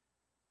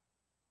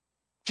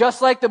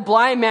 Just like the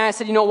blind man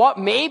said, you know what?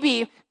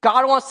 Maybe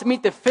God wants to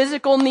meet the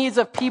physical needs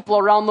of people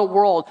around the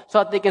world so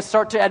that they can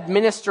start to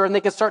administer and they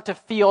can start to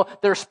feel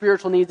their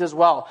spiritual needs as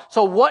well.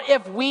 So what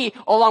if we,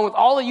 along with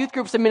all the youth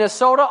groups in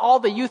Minnesota, all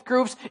the youth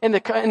groups in the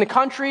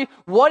country,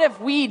 what if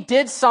we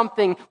did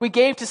something? We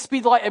gave to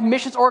Speed the Light, a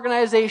missions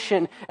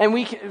organization, and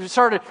we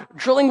started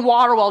drilling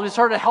water wells. We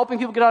started helping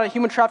people get out of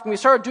human trafficking. We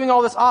started doing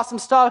all this awesome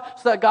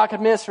stuff so that God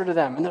could minister to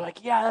them. And they're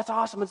like, yeah, that's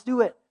awesome. Let's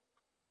do it.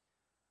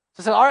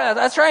 So I said, all right,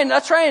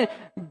 let's try and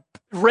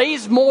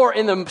raise more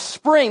in the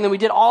spring than we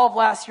did all of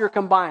last year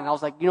combined. I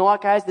was like, you know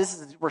what, guys?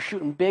 We're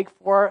shooting big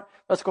for it.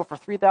 Let's go for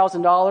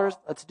 $3,000.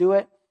 Let's do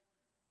it.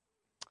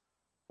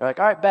 They're like,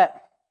 all right,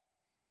 bet.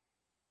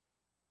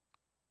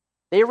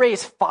 They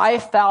raised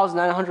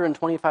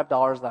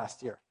 $5,925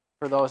 last year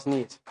for those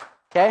needs.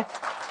 Okay?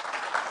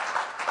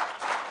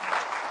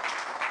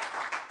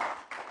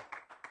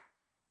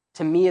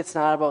 To me, it's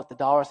not about the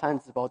dollar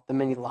signs. It's about the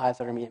many lives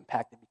that are going to be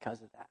impacted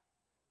because of that.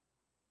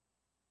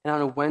 And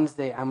on a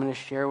Wednesday, I'm going to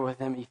share with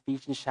them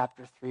Ephesians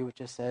chapter 3, which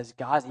just says,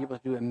 God is able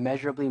to do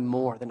immeasurably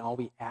more than all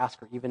we ask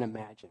or even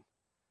imagine.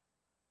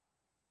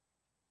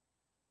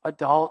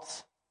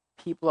 Adults,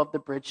 people of the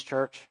Bridge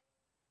Church,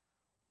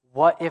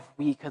 what if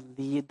we could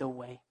lead the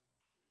way?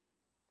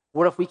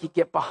 What if we could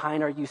get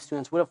behind our youth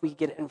students? What if we could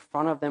get in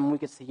front of them and we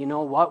could say, you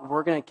know what?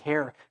 We're going to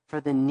care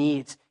for the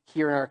needs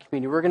here in our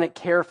community. We're going to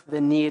care for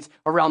the needs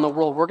around the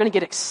world. We're going to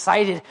get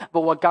excited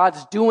about what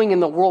God's doing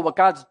in the world, what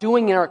God's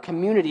doing in our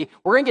community.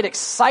 We're going to get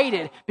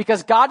excited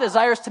because God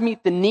desires to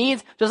meet the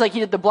needs, just like he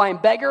did the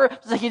blind beggar,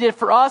 just like he did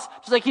for us,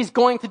 just like he's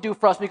going to do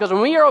for us. Because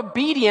when we are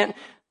obedient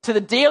to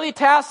the daily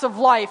tasks of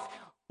life,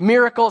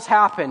 miracles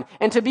happen.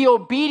 And to be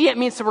obedient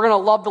means that we're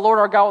going to love the Lord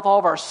our God with all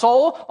of our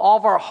soul, all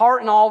of our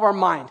heart, and all of our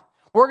mind.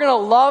 We're going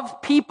to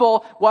love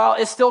people while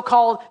it's still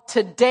called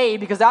today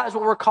because that is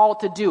what we're called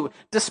to do.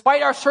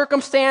 Despite our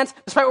circumstance,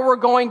 despite where we're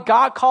going,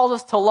 God calls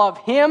us to love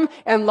him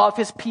and love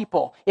his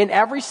people in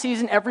every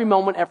season, every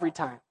moment, every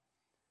time.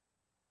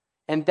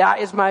 And that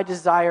is my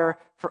desire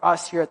for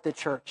us here at the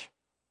church.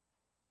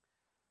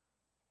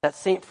 That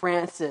St.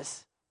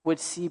 Francis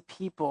would see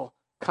people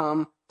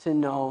come to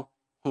know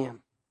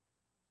him.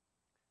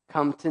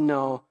 Come to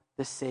know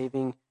the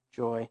saving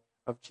joy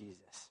of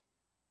Jesus.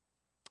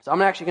 So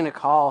I'm actually going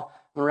to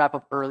wrap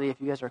up early if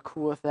you guys are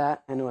cool with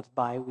that. I know it's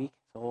bye week,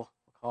 so we'll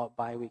call it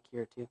bye week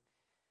here too.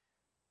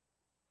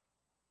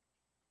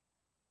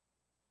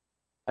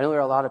 I know there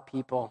are a lot of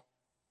people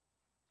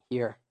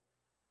here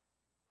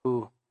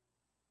who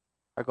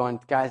are going,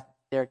 guys,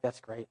 Derek, that's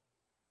great,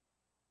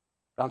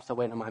 but I'm still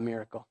waiting on my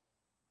miracle.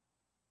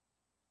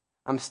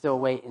 I'm still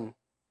waiting.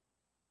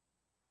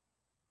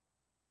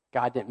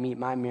 God didn't meet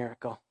my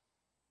miracle.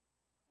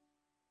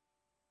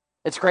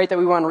 It's great that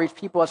we want to reach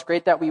people. It's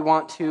great that we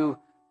want to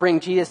bring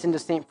Jesus into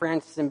St.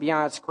 Francis and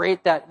beyond. It's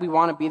great that we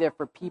want to be there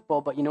for people,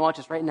 but you know what?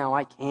 Just right now,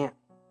 I can't.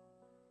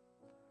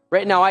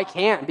 Right now, I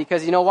can't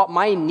because you know what?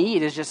 My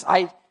need is just,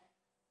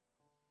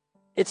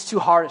 it's too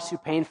hard. It's too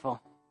painful.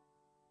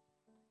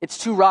 It's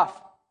too rough.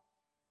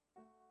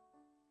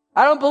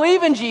 I don't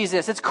believe in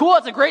Jesus. It's cool.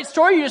 It's a great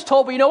story you just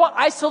told, but you know what?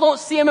 I still don't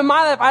see him in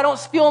my life. I don't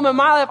feel him in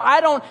my life. I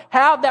don't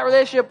have that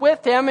relationship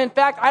with him. In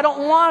fact, I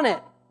don't want it.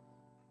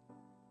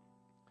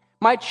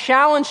 My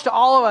challenge to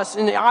all of us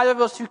in either of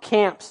those two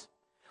camps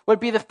would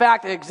be the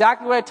fact that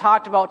exactly what I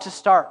talked about to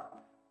start.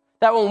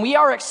 That when we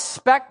are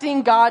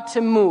expecting God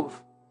to move,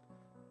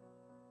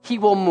 he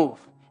will move.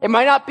 It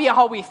might not be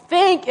how we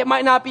think, it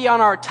might not be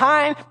on our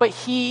time, but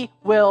he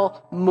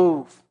will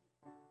move.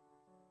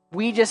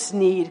 We just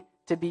need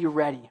to be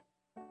ready.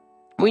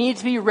 We need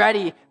to be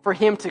ready for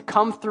him to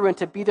come through and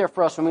to be there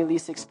for us when we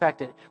least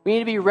expect it. We need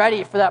to be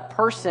ready for that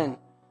person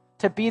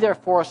to be there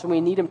for us when we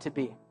need him to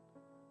be.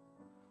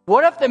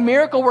 What if the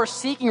miracle we're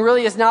seeking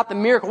really is not the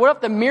miracle? What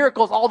if the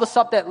miracle is all the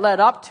stuff that led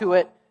up to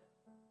it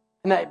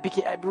and that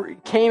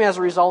came as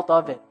a result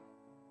of it?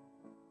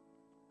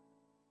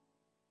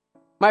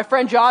 My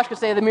friend Josh could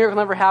say the miracle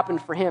never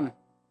happened for him.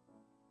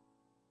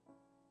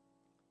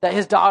 That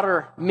his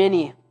daughter,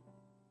 Minnie,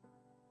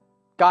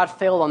 God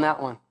failed on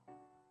that one.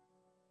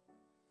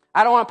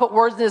 I don't want to put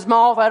words in his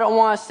mouth. I don't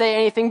want to say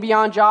anything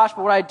beyond Josh,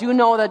 but what I do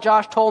know that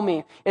Josh told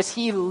me is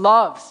he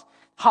loves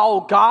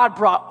how God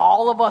brought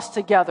all of us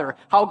together,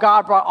 how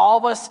God brought all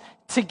of us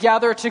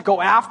together to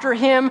go after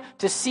him,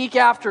 to seek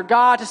after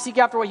God, to seek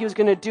after what he was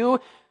going to do.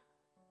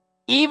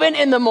 Even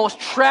in the most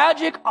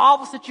tragic,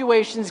 awful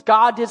situations,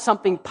 God did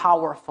something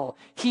powerful.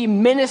 He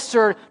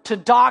ministered to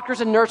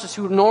doctors and nurses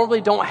who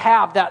normally don't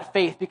have that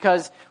faith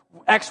because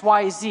X,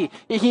 Y, Z.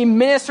 He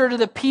ministered to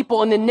the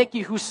people in the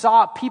NICU who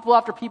saw people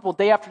after people,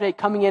 day after day,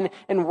 coming in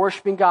and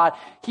worshiping God.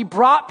 He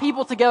brought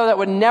people together that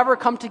would never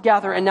come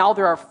together, and now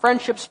there are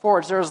friendships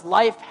forged. There's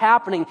life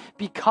happening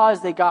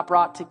because they got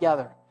brought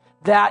together.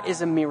 That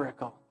is a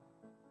miracle.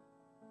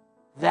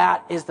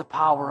 That is the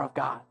power of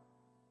God.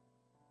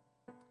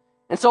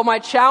 And so my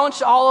challenge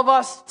to all of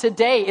us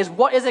today is,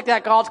 what is it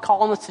that God's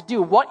calling us to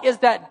do? What is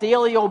that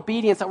daily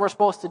obedience that we're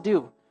supposed to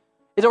do?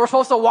 Is it we're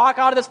supposed to walk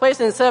out of this place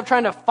and instead of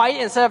trying to fight,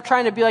 instead of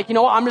trying to be like, you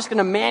know what, I'm just going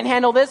to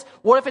manhandle this,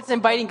 what if it's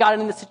inviting God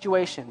into the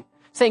situation?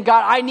 Saying,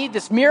 God, I need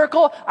this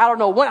miracle. I don't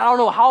know when, I don't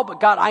know how,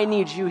 but God, I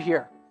need you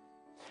here.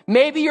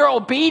 Maybe your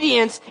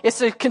obedience is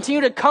to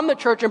continue to come to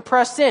church and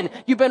press in.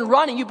 You've been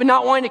running, you've been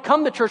not wanting to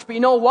come to church, but you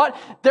know what?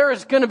 There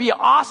is going to be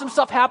awesome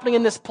stuff happening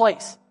in this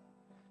place.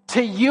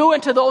 To you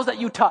and to those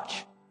that you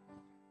touch.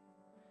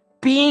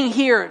 Being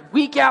here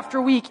week after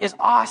week is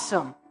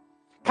awesome.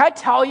 Can I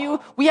tell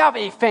you, we have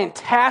a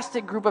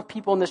fantastic group of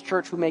people in this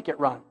church who make it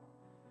run.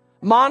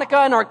 Monica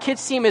and our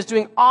kids team is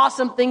doing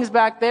awesome things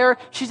back there.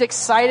 She's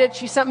excited.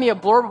 She sent me a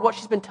blurb of what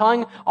she's been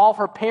telling all of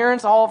her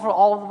parents, all of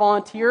the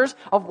volunteers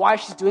of why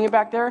she's doing it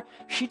back there.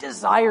 She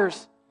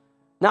desires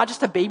not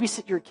just to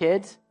babysit your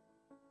kids,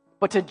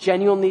 but to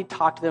genuinely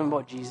talk to them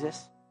about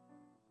Jesus.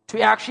 To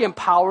actually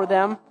empower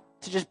them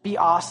to just be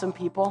awesome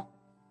people.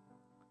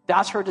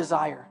 That's her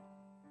desire.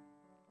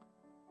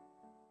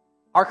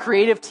 Our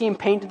creative team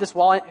painted this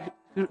wall.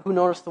 Who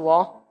noticed the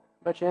wall,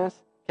 by chance?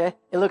 Okay,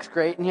 it looks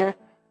great in here.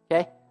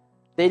 Okay,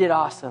 they did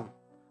awesome.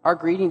 Our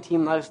greeting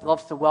team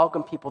loves to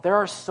welcome people. There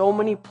are so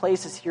many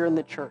places here in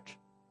the church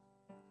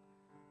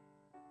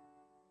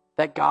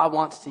that God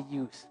wants to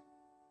use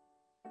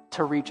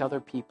to reach other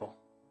people.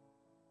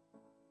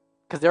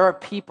 Because there are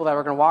people that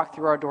are going to walk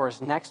through our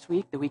doors next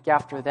week, the week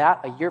after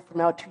that, a year from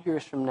now, 2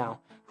 years from now,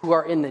 who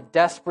are in the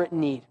desperate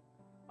need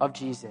of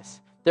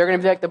Jesus. They're going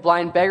to be like the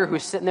blind beggar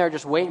who's sitting there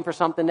just waiting for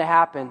something to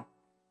happen.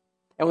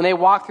 And when they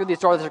walk through these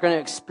doors, they're going to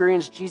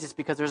experience Jesus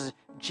because there's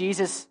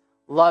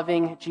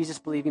Jesus-loving,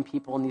 Jesus-believing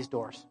people in these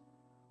doors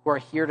who are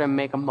here to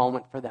make a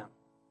moment for them.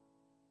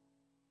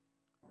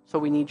 So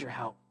we need your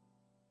help.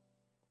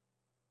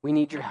 We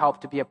need your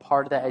help to be a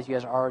part of that as you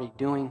guys are already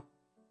doing.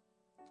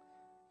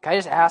 Can I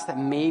just ask that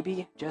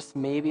maybe, just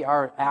maybe,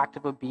 our act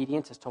of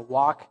obedience is to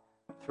walk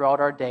throughout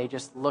our day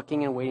just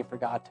looking and waiting for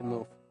God to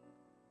move.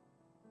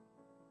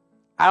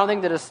 I don't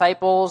think the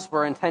disciples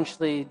were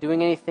intentionally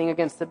doing anything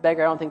against the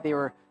beggar. I don't think they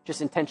were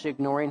just intentionally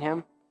ignoring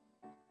him.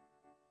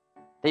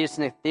 They just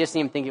didn't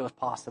even think it was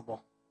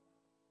possible.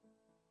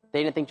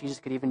 They didn't think Jesus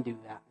could even do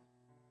that.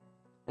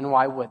 And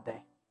why would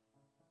they?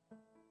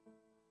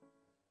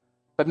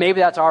 But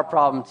maybe that's our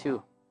problem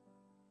too.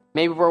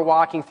 Maybe we're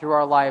walking through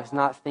our lives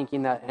not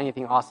thinking that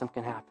anything awesome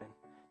can happen.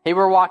 Maybe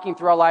we're walking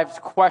through our lives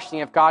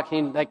questioning if God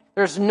can,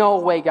 there's no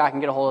way God can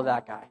get a hold of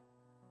that guy.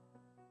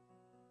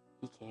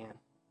 He can.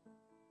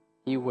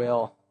 He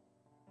will.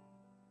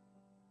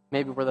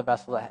 Maybe we're the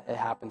vessel that it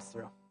happens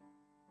through.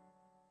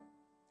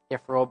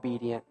 If we're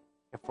obedient,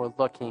 if we're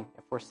looking,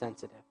 if we're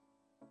sensitive.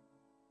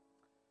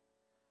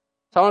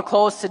 So I want to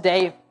close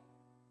today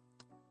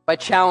by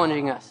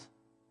challenging us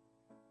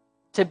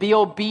to be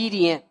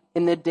obedient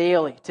in the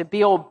daily, to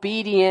be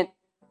obedient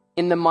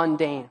in the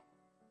mundane.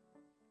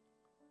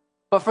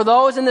 But for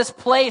those in this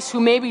place who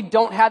maybe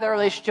don't have that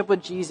relationship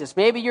with Jesus,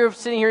 maybe you're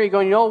sitting here, you're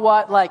going, you know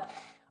what,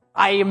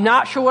 I am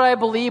not sure what I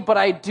believe, but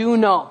I do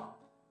know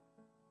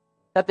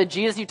that the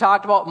Jesus you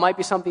talked about might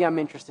be something I'm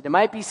interested in. It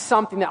might be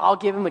something that I'll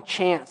give him a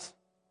chance.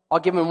 I'll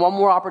give him one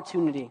more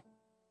opportunity.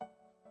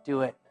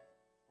 Do it.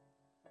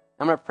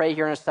 I'm going to pray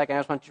here in a second. I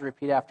just want you to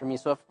repeat after me.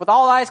 So with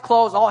all eyes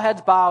closed, all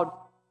heads bowed,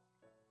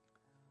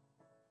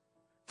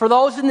 for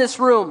those in this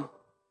room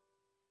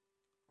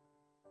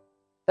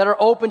that are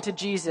open to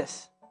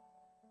Jesus,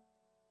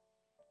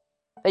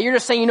 that you're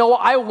just saying, you know what,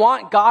 I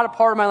want God a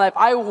part of my life.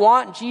 I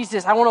want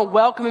Jesus. I want to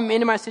welcome him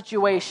into my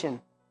situation.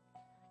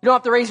 You don't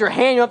have to raise your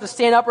hand. You don't have to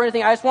stand up or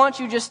anything. I just want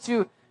you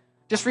to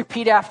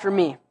repeat after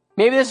me.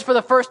 Maybe this is for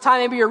the first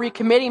time. Maybe you're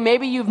recommitting.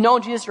 Maybe you've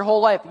known Jesus your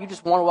whole life. You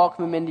just want to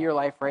welcome him into your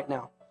life right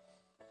now.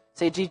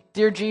 Say,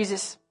 dear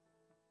Jesus,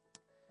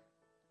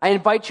 I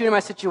invite you into my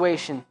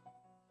situation.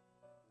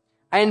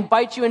 I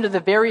invite you into the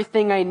very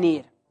thing I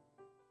need.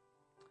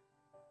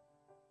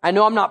 I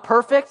know I'm not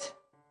perfect.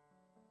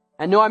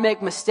 I know I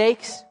make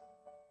mistakes.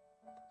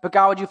 But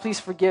God, would you please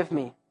forgive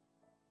me?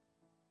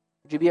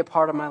 Would you be a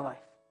part of my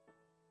life?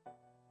 In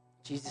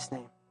Jesus'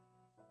 name.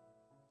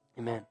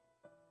 Amen.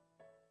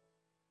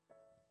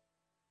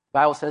 The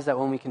Bible says that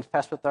when we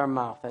confess with our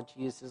mouth that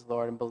Jesus is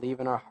Lord and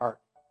believe in our heart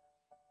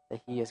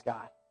that he is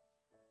God,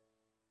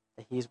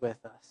 that he's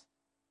with us.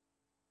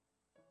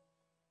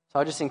 So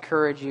I'll just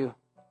encourage you,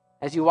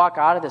 as you walk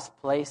out of this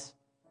place,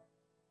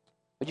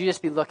 would you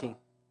just be looking?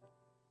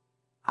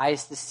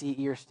 eyes to see,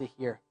 ears to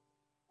hear.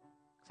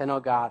 Because I know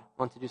God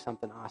wants to do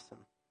something awesome.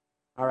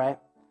 All right?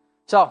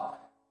 So,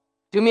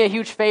 do me a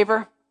huge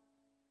favor.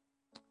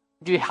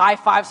 Do you high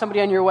five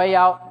somebody on your way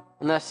out?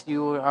 Unless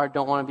you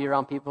don't want to be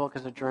around people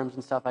because of germs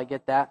and stuff. I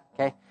get that.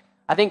 Okay?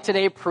 I think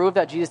today proved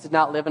that Jesus did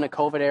not live in a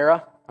COVID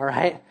era. All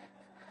right?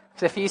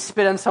 Because if he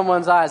spit in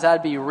someone's eyes,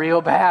 that'd be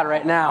real bad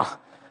right now.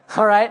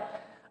 All right?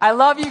 I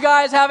love you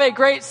guys. Have a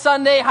great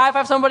Sunday. High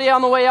five somebody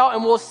on the way out,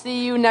 and we'll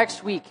see you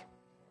next week.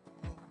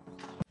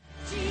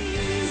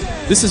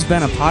 This has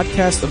been a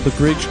podcast of the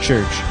Bridge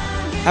Church.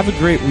 Have a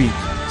great week.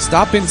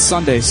 Stop in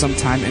Sunday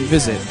sometime and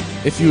visit.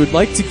 If you would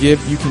like to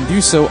give, you can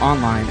do so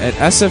online at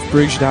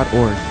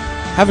sfbridge.org.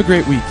 Have a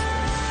great week.